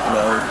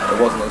 it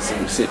wasn't as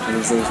accepted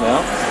as it is now.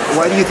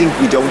 Why do you think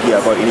we don't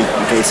hear about any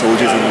gay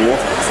soldiers in war?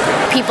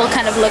 People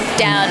kind of look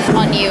down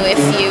on you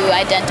if you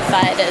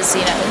identified as,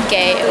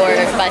 gay or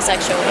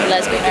bisexual or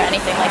lesbian or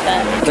anything like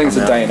that. I think it's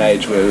a day and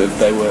age where if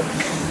they were,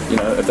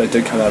 if they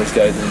did come out as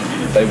gay,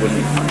 then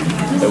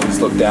they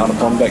was looked down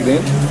upon back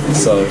then.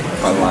 So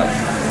kind of like,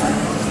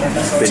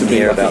 to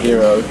be like a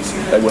hero,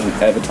 they wouldn't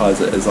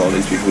advertise it as,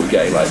 these people were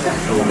gay, like,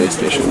 they're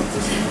special.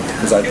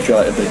 Because I feel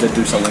like if they did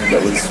do something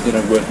that was,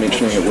 worth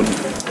mentioning, it would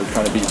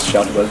kind of be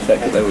shouted by the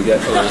fact that they were gay.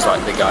 It was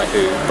like the guy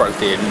who broke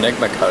the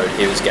Enigma code,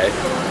 he was gay.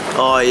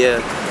 Oh,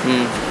 yeah.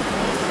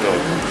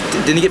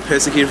 Didn't he get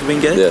persecuted for being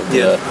gay?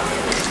 Yeah.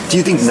 Do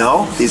you think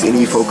now there's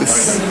any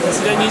focus?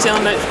 The New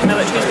Zealand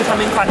military is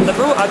becoming quite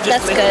liberal. I've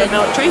just left the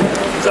military,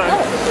 so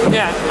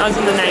I was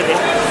in the Navy.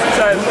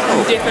 So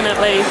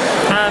definitely,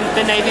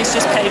 the Navy's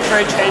just paid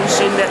for a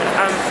transgender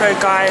for a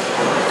guy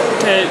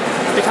to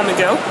become a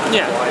girl.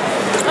 Yeah.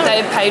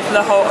 They've paid for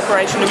the whole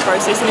operation and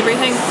process and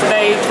everything.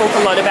 They talk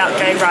a lot about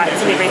gay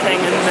rights and everything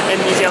in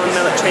New Zealand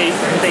military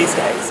these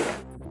days.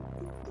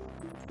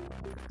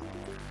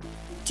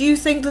 Do you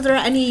think that there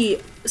are any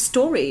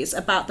stories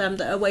about them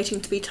that are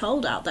waiting to be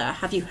told out there?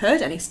 Have you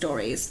heard any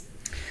stories?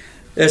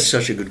 That's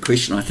such a good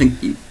question. I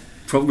think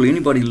probably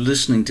anybody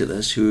listening to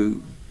this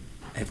who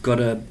have got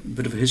a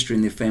bit of a history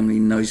in their family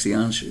knows the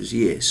answer is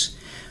yes.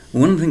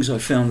 One of the things I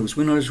found was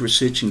when I was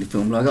researching the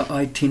film, like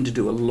I tend to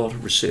do a lot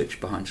of research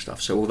behind stuff.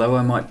 So although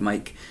I might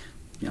make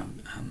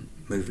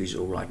movies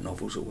or write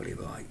novels or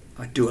whatever,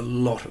 I do a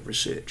lot of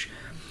research.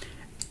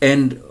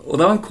 And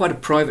although I'm quite a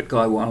private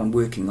guy while I'm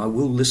working, I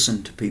will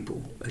listen to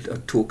people. I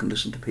talk and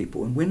listen to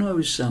people. And when I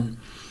was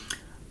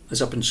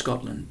up in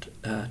Scotland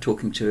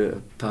talking to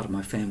a part of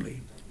my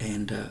family,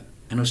 and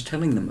I was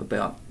telling them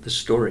about the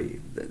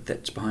story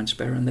that's behind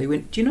Sparrow, and they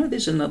went, "Do you know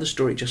there's another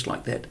story just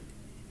like that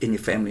in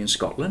your family in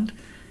Scotland?"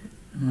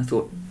 And I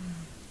thought,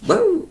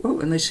 whoa.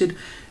 And they said,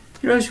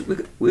 "You know,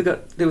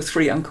 there were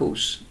 3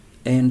 uncles,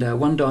 and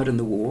one died in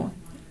the war,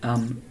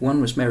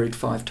 one was married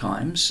 5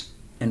 times,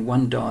 and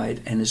one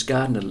died, and his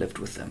gardener lived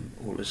with them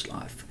all his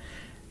life."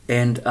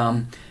 And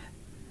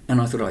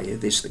I thought, oh yeah,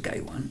 there's the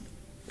gay one.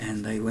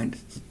 And they went,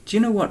 "Do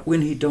you know what,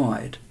 when he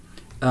died,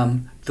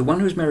 the one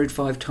who was married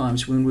 5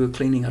 times, when we were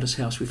cleaning out his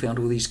house, we found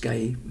all these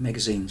gay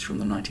magazines from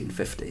the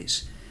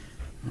 1950s.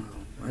 Oh,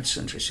 that's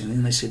interesting. And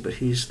then they said, "But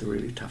here's the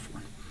really tough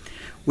one.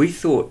 We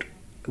thought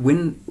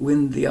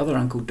when the other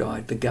uncle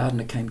died, the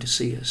gardener came to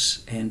see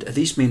us, and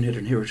these men had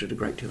inherited a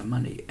great deal of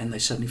money, and they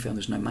suddenly found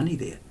there's no money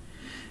there.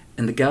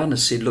 And the gardener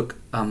said, look,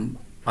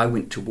 I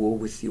went to war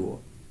with your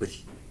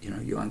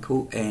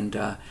uncle,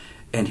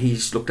 and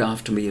he's looked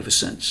after me ever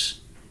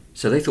since."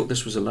 So they thought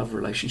this was a love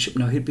relationship.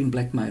 No, he'd been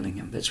blackmailing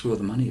him. That's where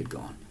the money had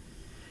gone.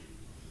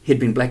 He'd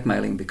been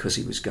blackmailing because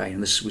he was gay,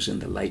 and this was in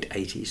the late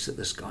 80s that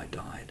this guy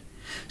died.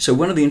 So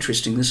this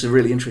is a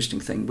really interesting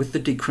thing, with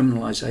the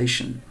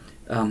decriminalisation,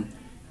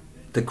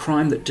 the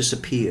crime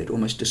that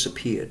almost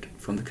disappeared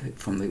from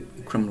the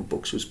criminal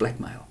books was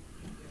blackmail.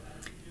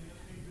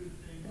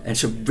 And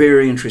it's a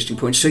very interesting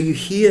point. So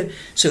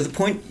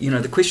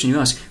the question you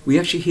ask, we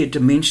actually hear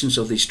dimensions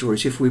of these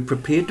stories. If we're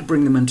prepared to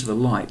bring them into the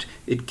light,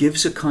 it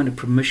gives a kind of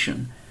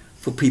permission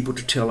for people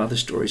to tell other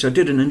stories. I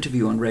did an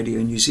interview on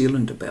Radio New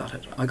Zealand about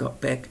it. I got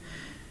back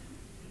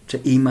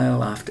to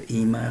email after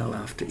email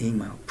after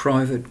email,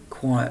 private,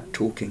 quiet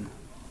talking.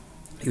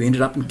 You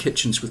ended up in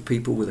kitchens with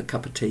people with a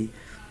cup of tea,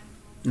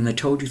 and they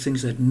told you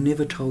things they'd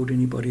never told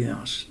anybody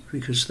else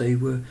because they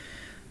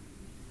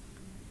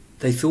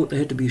thought they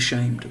had to be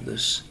ashamed of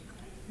this.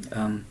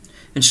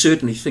 And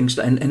certainly things,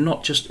 and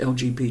not just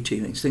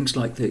LGBT things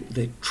like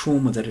the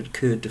trauma that had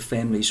occurred to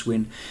families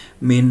when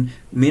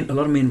a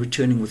lot of men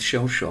returning with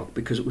shell shock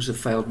because it was a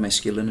failed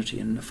masculinity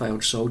and a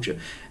failed soldier.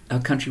 Our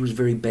country was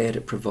very bad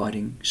at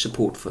providing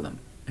support for them.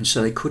 And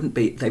so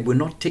they were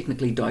not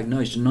technically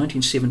diagnosed. In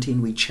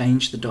 1917 we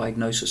changed the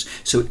diagnosis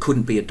so it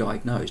couldn't be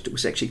diagnosed. It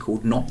was actually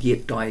called not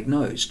yet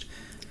diagnosed.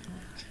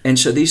 And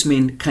so these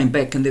men came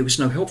back and there was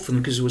no help for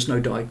them because there was no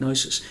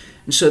diagnosis.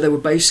 And so they were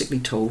basically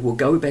told, well,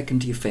 go back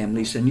into your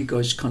families and you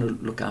guys kind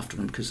of look after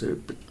them because they're a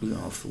bit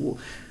off the wall.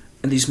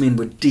 And these men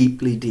were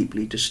deeply,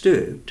 deeply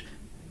disturbed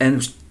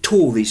and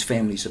tore these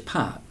families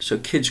apart. So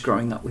kids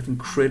growing up with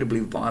incredibly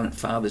violent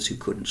fathers who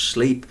couldn't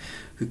sleep,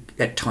 who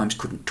at times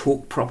couldn't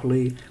talk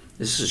properly.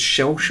 This is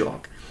shell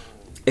shock.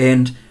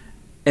 And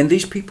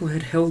these people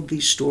had held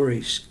these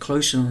stories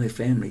close in on their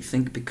family,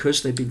 think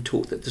because they'd been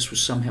taught that this was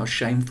somehow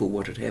shameful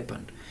what had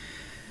happened.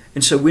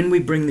 And so when we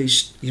bring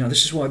these,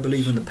 this is why I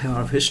believe in the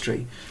power of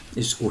history,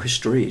 or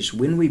histories.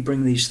 When we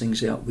bring these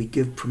things out, we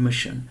give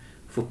permission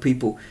for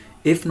people,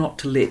 if not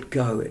to let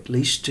go, at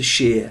least to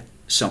share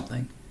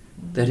something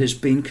that has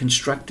been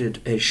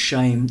constructed as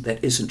shame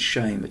that isn't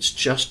shame. It's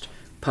just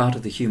part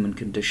of the human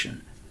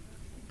condition.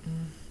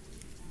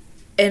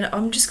 And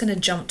I'm just going to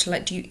jump to,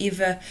 do you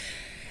ever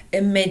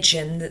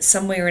imagine that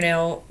somewhere in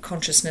our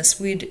consciousness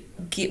we'd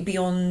get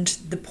beyond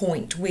the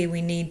point where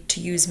we need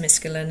to use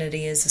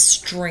masculinity as a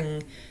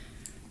string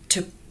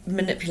to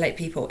manipulate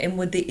people? And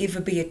would there ever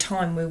be a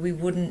time where we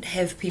wouldn't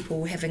have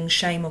people having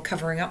shame or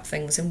covering up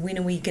things? And when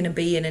are we going to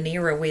be in an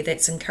era where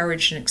that's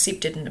encouraged and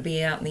accepted and to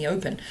be out in the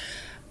open?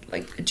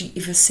 Do you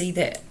ever see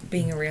that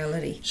being a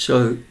reality?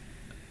 So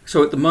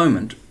at the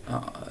moment,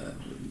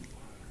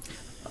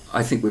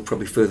 I think we're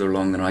probably further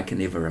along than I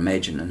can ever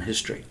imagine in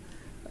history.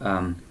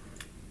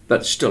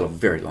 But still a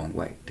very long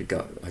way to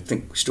go. I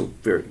think we're still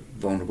very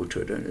vulnerable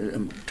to it.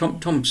 Tom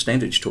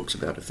Standage talks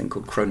about a thing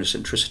called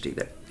chronocentricity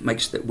that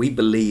makes that we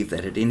believe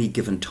that at any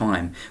given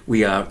time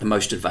we are at the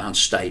most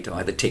advanced state,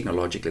 either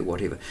technologically or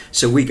whatever.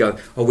 So we go,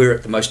 we're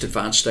at the most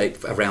advanced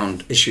state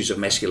around issues of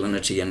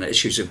masculinity and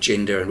issues of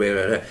gender.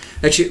 And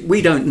actually,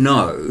 we don't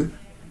know.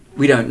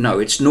 We don't know.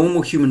 It's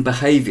normal human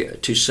behaviour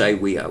to say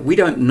we are. We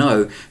don't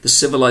know the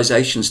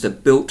civilizations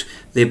that built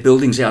their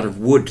buildings out of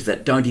wood that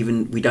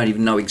we don't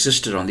even know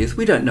existed on the earth.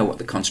 We don't know what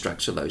the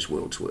constructs of those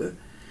worlds were.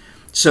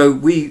 So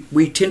we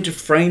tend to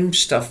frame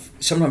stuff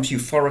sometimes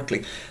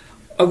euphorically.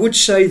 I would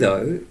say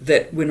though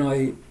that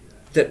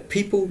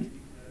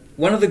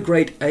one of the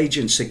great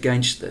agents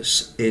against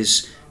this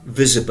is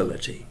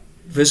visibility.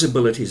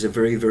 Visibility is a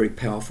very, very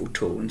powerful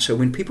tool. And so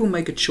when people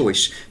make a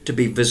choice to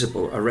be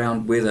visible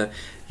around whether,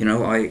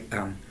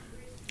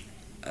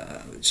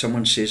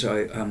 someone says,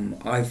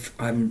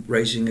 I'm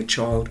raising a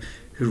child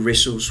who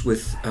wrestles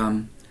with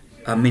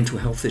a mental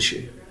health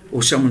issue,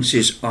 or someone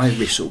says, I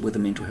wrestle with a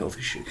mental health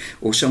issue,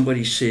 or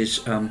somebody says,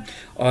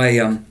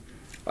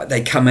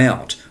 they come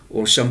out,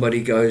 or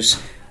somebody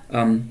goes,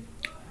 I'm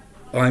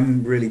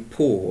really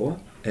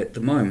poor at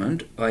the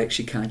moment, I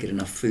actually can't get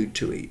enough food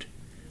to eat.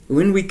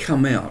 When we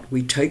come out,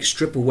 we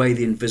strip away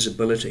the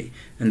invisibility,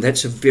 and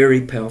that's a very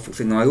powerful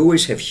thing. I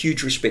always have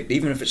huge respect,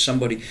 even if it's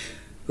somebody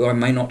who I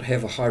may not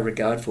have a high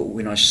regard for.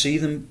 When I see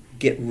them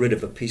get rid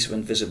of a piece of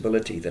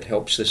invisibility that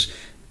helps this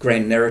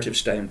grand narrative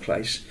stay in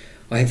place,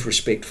 I have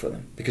respect for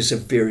them, because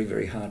it's a very,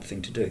 very hard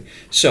thing to do.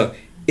 So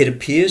it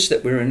appears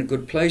that we're in a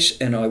good place,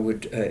 and I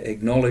would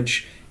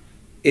acknowledge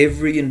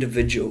every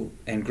individual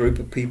and group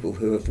of people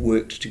who have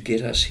worked to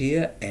get us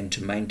here and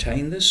to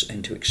maintain this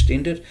and to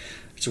extend it.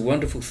 It's a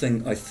wonderful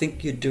thing. I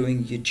think you're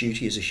doing your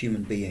duty as a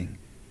human being.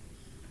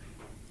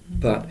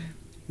 But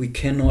we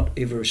cannot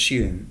ever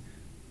assume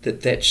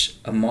that that's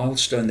a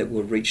milestone that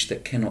we'll reach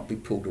that cannot be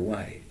pulled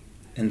away.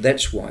 And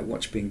that's why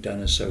what's being done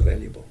is so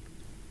valuable.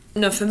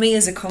 No, for me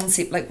as a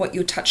concept, like what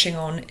you're touching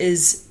on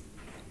is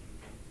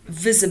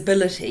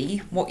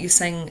visibility. What you're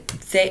saying,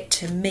 that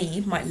to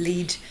me might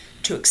lead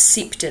to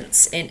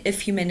acceptance. And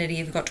if humanity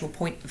ever got to a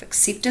point of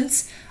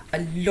acceptance, a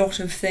lot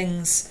of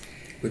things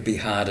would be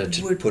harder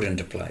to put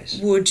into place.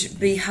 Would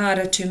be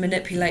harder to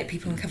manipulate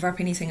people and cover up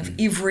anything. If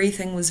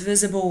everything was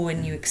visible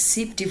and you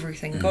accept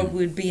everything, God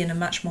would be in a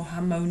much more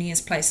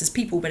harmonious place as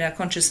people, but our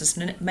consciousness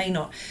may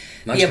not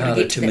be able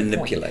to get to that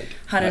manipulate. Point.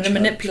 Harder to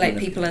manipulate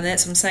people, and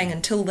that's what I'm saying,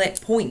 until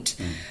that point.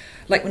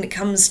 Like when it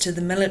comes to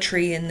the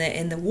military and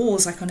the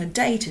wars, like on a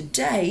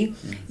day-to-day,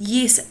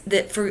 yes,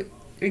 that for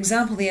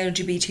example, the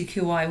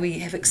LGBTQI, we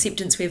have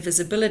acceptance, we have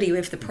visibility, we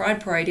have the Pride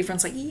Parade,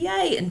 everyone's like,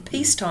 yay, in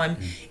peacetime,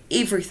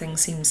 everything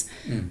seems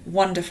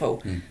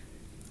wonderful.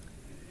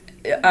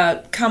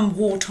 Come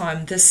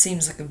wartime, this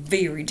seems like a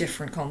very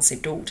different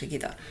concept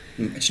altogether.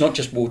 It's not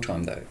just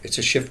wartime, though. It's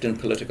a shift in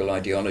political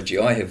ideology.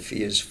 I have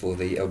fears for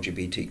the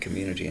LGBT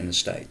community in the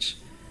States,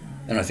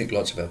 and I think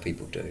lots of our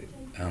people do.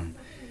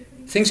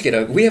 Things get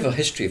over. We have a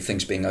history of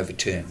things being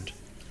overturned,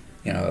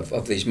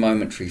 of these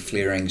momentary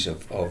flarings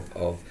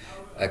of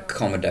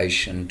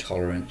accommodation,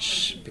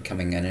 tolerance,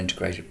 becoming an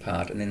integrated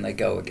part, and then they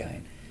go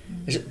again.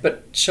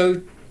 But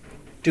so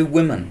do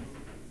women,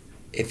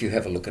 if you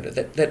have a look at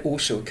it. That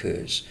also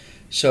occurs.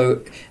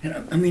 So,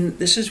 I mean,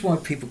 this is why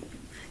people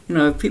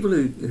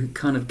who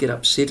kind of get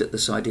upset at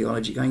this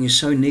ideology, going, you're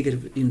so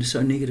negative.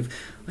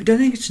 I don't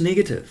think it's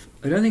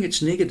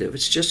negative.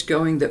 It's just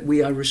going that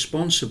we are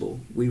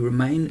responsible. We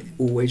remain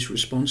always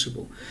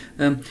responsible.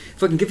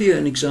 If I can give you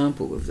an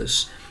example of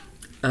this.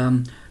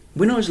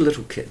 When I was a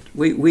little kid,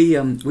 we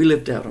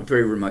lived out on a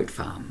very remote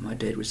farm. My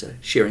dad was a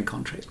shearing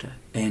contractor,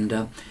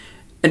 and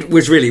it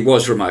was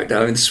remote.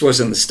 I mean, this was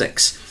in the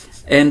sticks,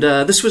 and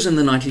this was in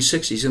the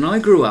 1960s. And I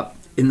grew up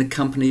in the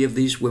company of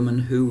these women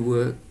who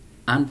were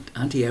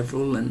Auntie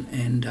Avril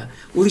and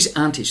all these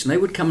aunties, and they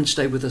would come and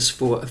stay with us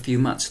for a few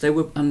months. They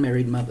were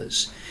unmarried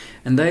mothers,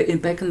 and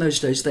back in those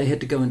days they had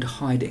to go into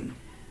hiding.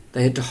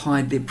 They had to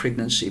hide their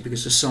pregnancy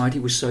because society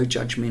was so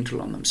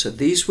judgmental on them. So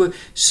these were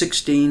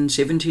 16,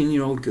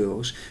 17-year-old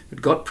girls who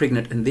got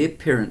pregnant, and their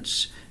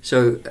parents.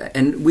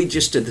 And we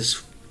just did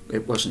this.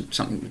 It wasn't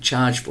something we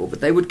charged for, but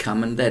they would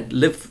come and they'd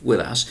live with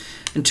us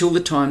until the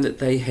time that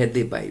they had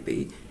their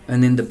baby,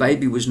 and then the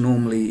baby was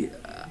normally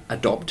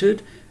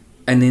adopted,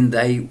 and then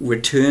they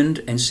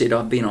returned and said,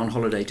 I've been on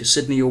holiday to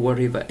Sydney or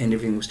whatever, and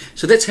everything was...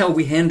 So that's how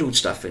we handled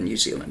stuff in New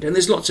Zealand, and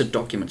there's lots of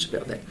documents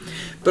about that.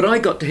 But I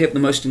got to have the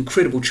most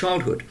incredible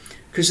childhood,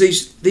 because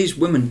these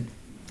women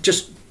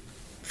just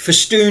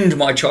festooned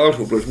my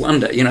childhood with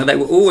wonder. They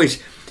were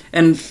always...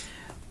 And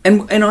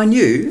I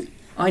knew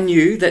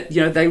that,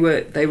 they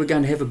were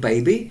going to have a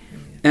baby,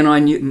 and I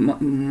knew...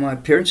 My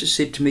parents had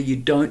said to me, you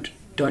don't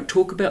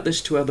talk about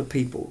this to other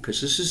people, because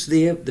this is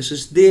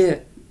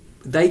their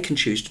they can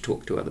choose to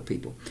talk to other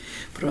people.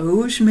 But I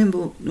always remember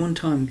one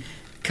time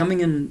coming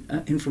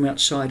in from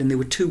outside, and there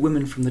were two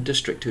women from the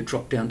district who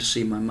dropped down to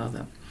see my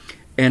mother.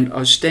 And I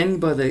was standing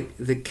by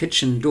the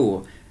kitchen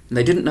door, and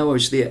they didn't know I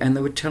was there, and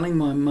they were telling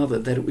my mother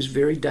that it was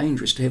very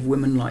dangerous to have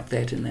women like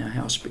that in our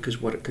house because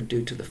what it could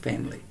do to the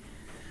family.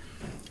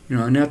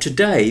 Now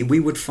today we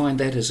would find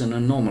that as an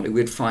anomaly.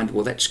 We'd find,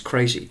 well, that's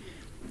crazy.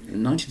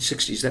 In the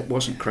 1960s, that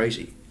wasn't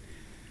crazy.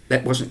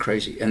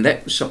 And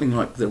that was something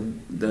like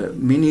the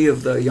many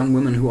of the young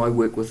women who I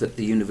work with at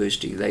the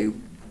university, they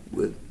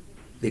were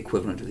the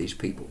equivalent of these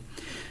people.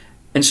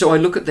 And so I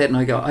look at that and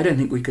I go, I don't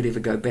think we could ever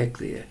go back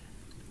there.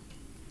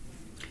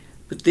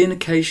 But then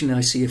occasionally I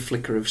see a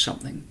flicker of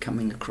something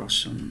coming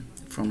across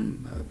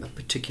from a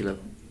particular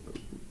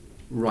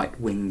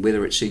right wing,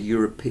 whether it's a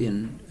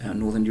European,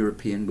 Northern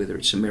European, whether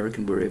it's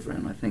American, wherever,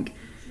 and I think,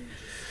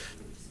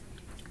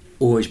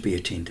 always be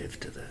attentive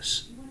to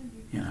this.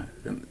 You know,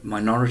 the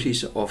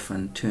minorities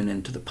often turn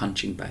into the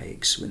punching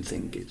bags when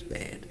things get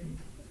bad,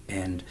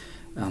 and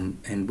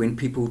when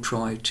people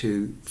try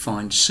to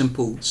find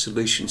simple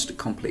solutions to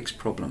complex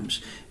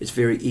problems, it's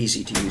very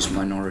easy to use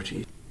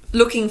minorities.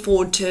 Looking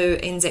forward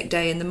to Anzac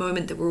Day and the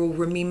moment that we're all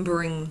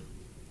remembering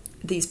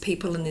these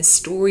people and their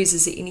stories,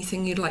 is there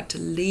anything you'd like to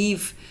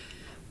leave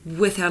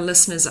with our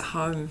listeners at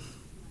home?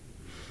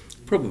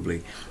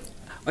 Probably.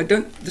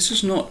 This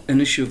is not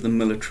an issue of the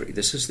military.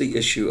 This is the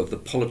issue of the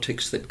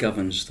politics that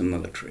governs the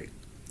military.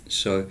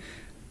 So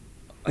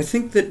I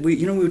think that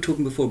we were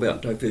talking before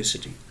about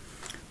diversity.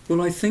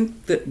 Well, I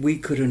think that we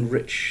could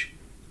enrich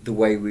the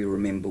way we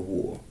remember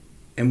war,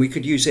 and we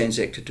could use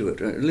Anzac to do it.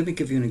 Let me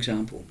give you an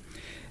example.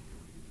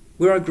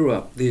 Where I grew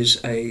up,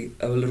 there's a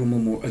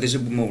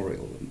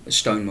memorial, a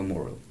stone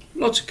memorial.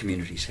 Lots of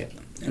communities have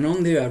them. And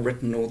on there are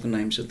written all the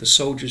names of the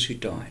soldiers who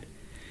died.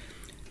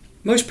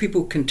 Most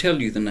people can tell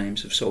you the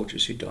names of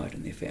soldiers who died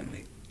in their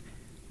family.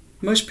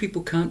 Most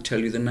people can't tell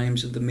you the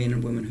names of the men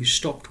and women who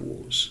stopped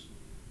wars.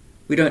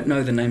 We don't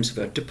know the names of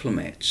our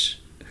diplomats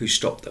who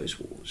stopped those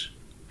wars.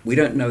 We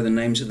don't know the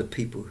names of the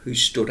people who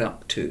stood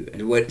up to,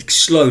 and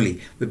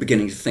slowly we're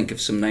beginning to think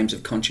of some names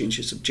of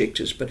conscientious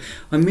objectors, but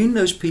I mean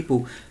those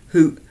people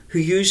who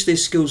use their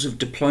skills of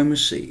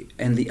diplomacy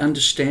and the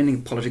understanding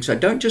of politics. I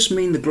don't just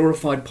mean the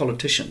glorified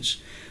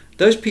politicians.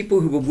 Those people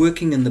who were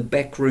working in the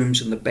back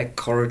rooms and the back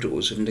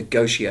corridors of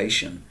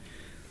negotiation,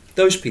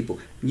 those people,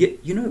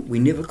 yet, we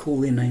never call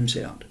their names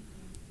out.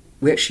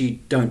 We actually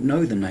don't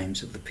know the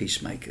names of the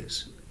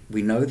peacemakers.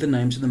 We know the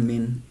names of the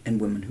men and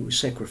women who were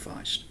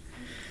sacrificed.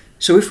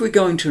 So if we're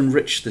going to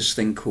enrich this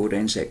thing called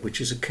Anzac,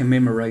 which is a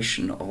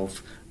commemoration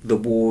of the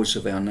wars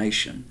of our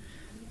nation,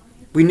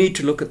 we need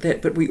to look at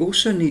that, but we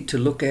also need to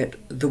look at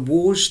the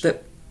wars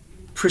that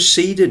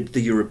preceded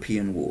the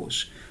European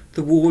wars,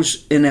 the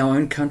wars in our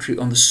own country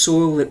on the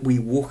soil that we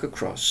walk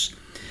across.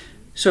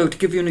 So to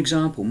give you an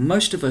example,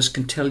 most of us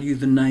can tell you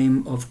the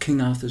name of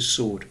King Arthur's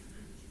sword,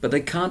 but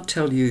they can't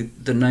tell you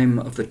the name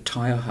of the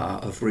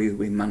Taiaha of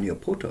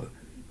Reue-Maniapoto.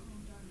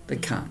 They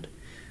can't.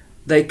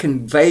 They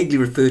can vaguely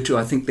refer to,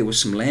 I think there were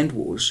some land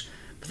wars,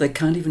 but they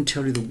can't even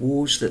tell you the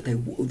wars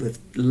the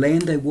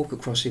land they walk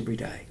across every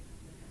day.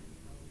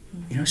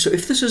 So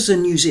if this is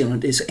in New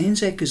Zealand,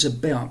 Anzac is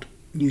about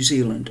New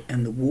Zealand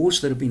and the wars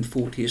that have been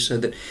fought here, so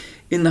that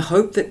in the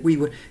hope that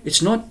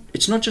it's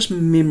not just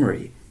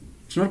memory,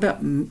 it's not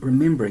about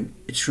remembering,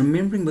 it's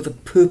remembering with a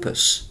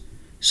purpose,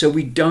 so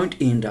we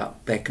don't end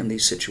up back in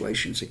these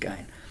situations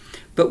again.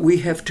 But we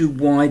have to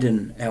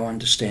widen our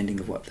understanding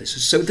of what this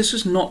is. So this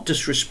is not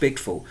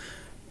disrespectful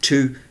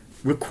to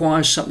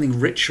require something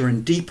richer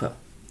and deeper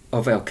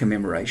of our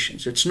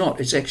commemorations. It's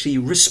not. It's actually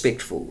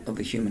respectful of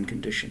the human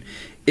condition.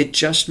 It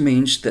just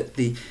means that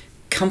the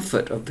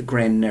comfort of the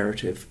grand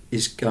narrative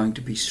is going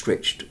to be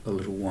stretched a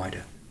little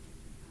wider.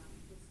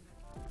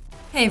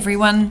 Hey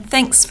everyone,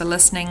 thanks for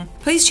listening.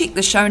 Please check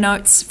the show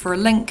notes for a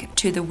link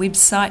to the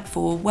website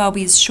for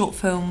Welby's short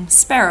film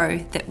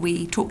Sparrow that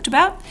we talked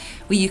about,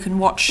 where you can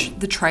watch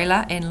the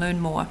trailer and learn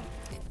more.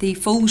 The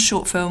full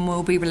short film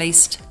will be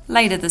released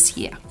later this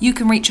year. You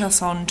can reach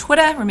us on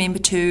Twitter. Remember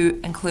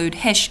to include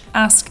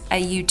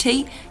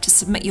 #AskAUT to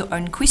submit your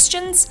own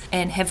questions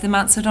and have them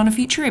answered on a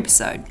future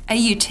episode.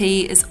 AUT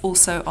is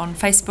also on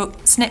Facebook,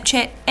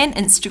 Snapchat and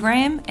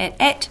Instagram at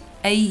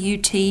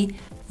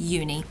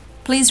 @AUTUni.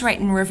 Please rate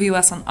and review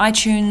us on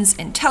iTunes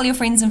and tell your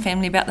friends and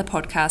family about the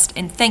podcast.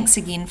 And thanks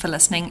again for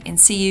listening, and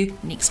see you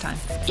next time.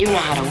 You know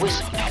how to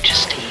whistle, don't you,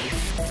 Steve?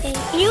 The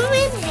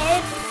human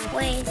head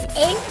weighs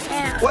 8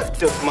 pounds. What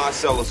does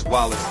Marcellus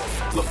Wallace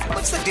look like?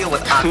 What's the deal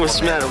with What's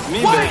the matter with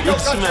me, baby?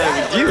 What's the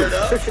matter with you?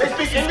 They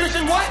speak English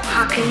and what?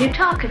 How can you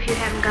talk if you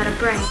haven't got a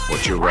brain?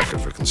 What's your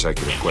record for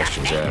consecutive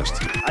questions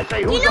asked? I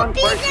say who's on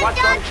first,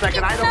 what's on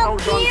second, I don't know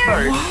who's on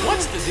third.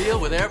 What's the deal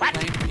with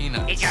airplane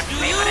peanuts? Do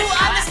you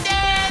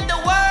understand the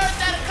words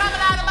that are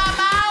coming out of my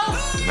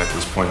mouth? And at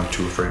this point, I'm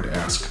too afraid to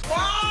ask.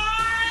 What?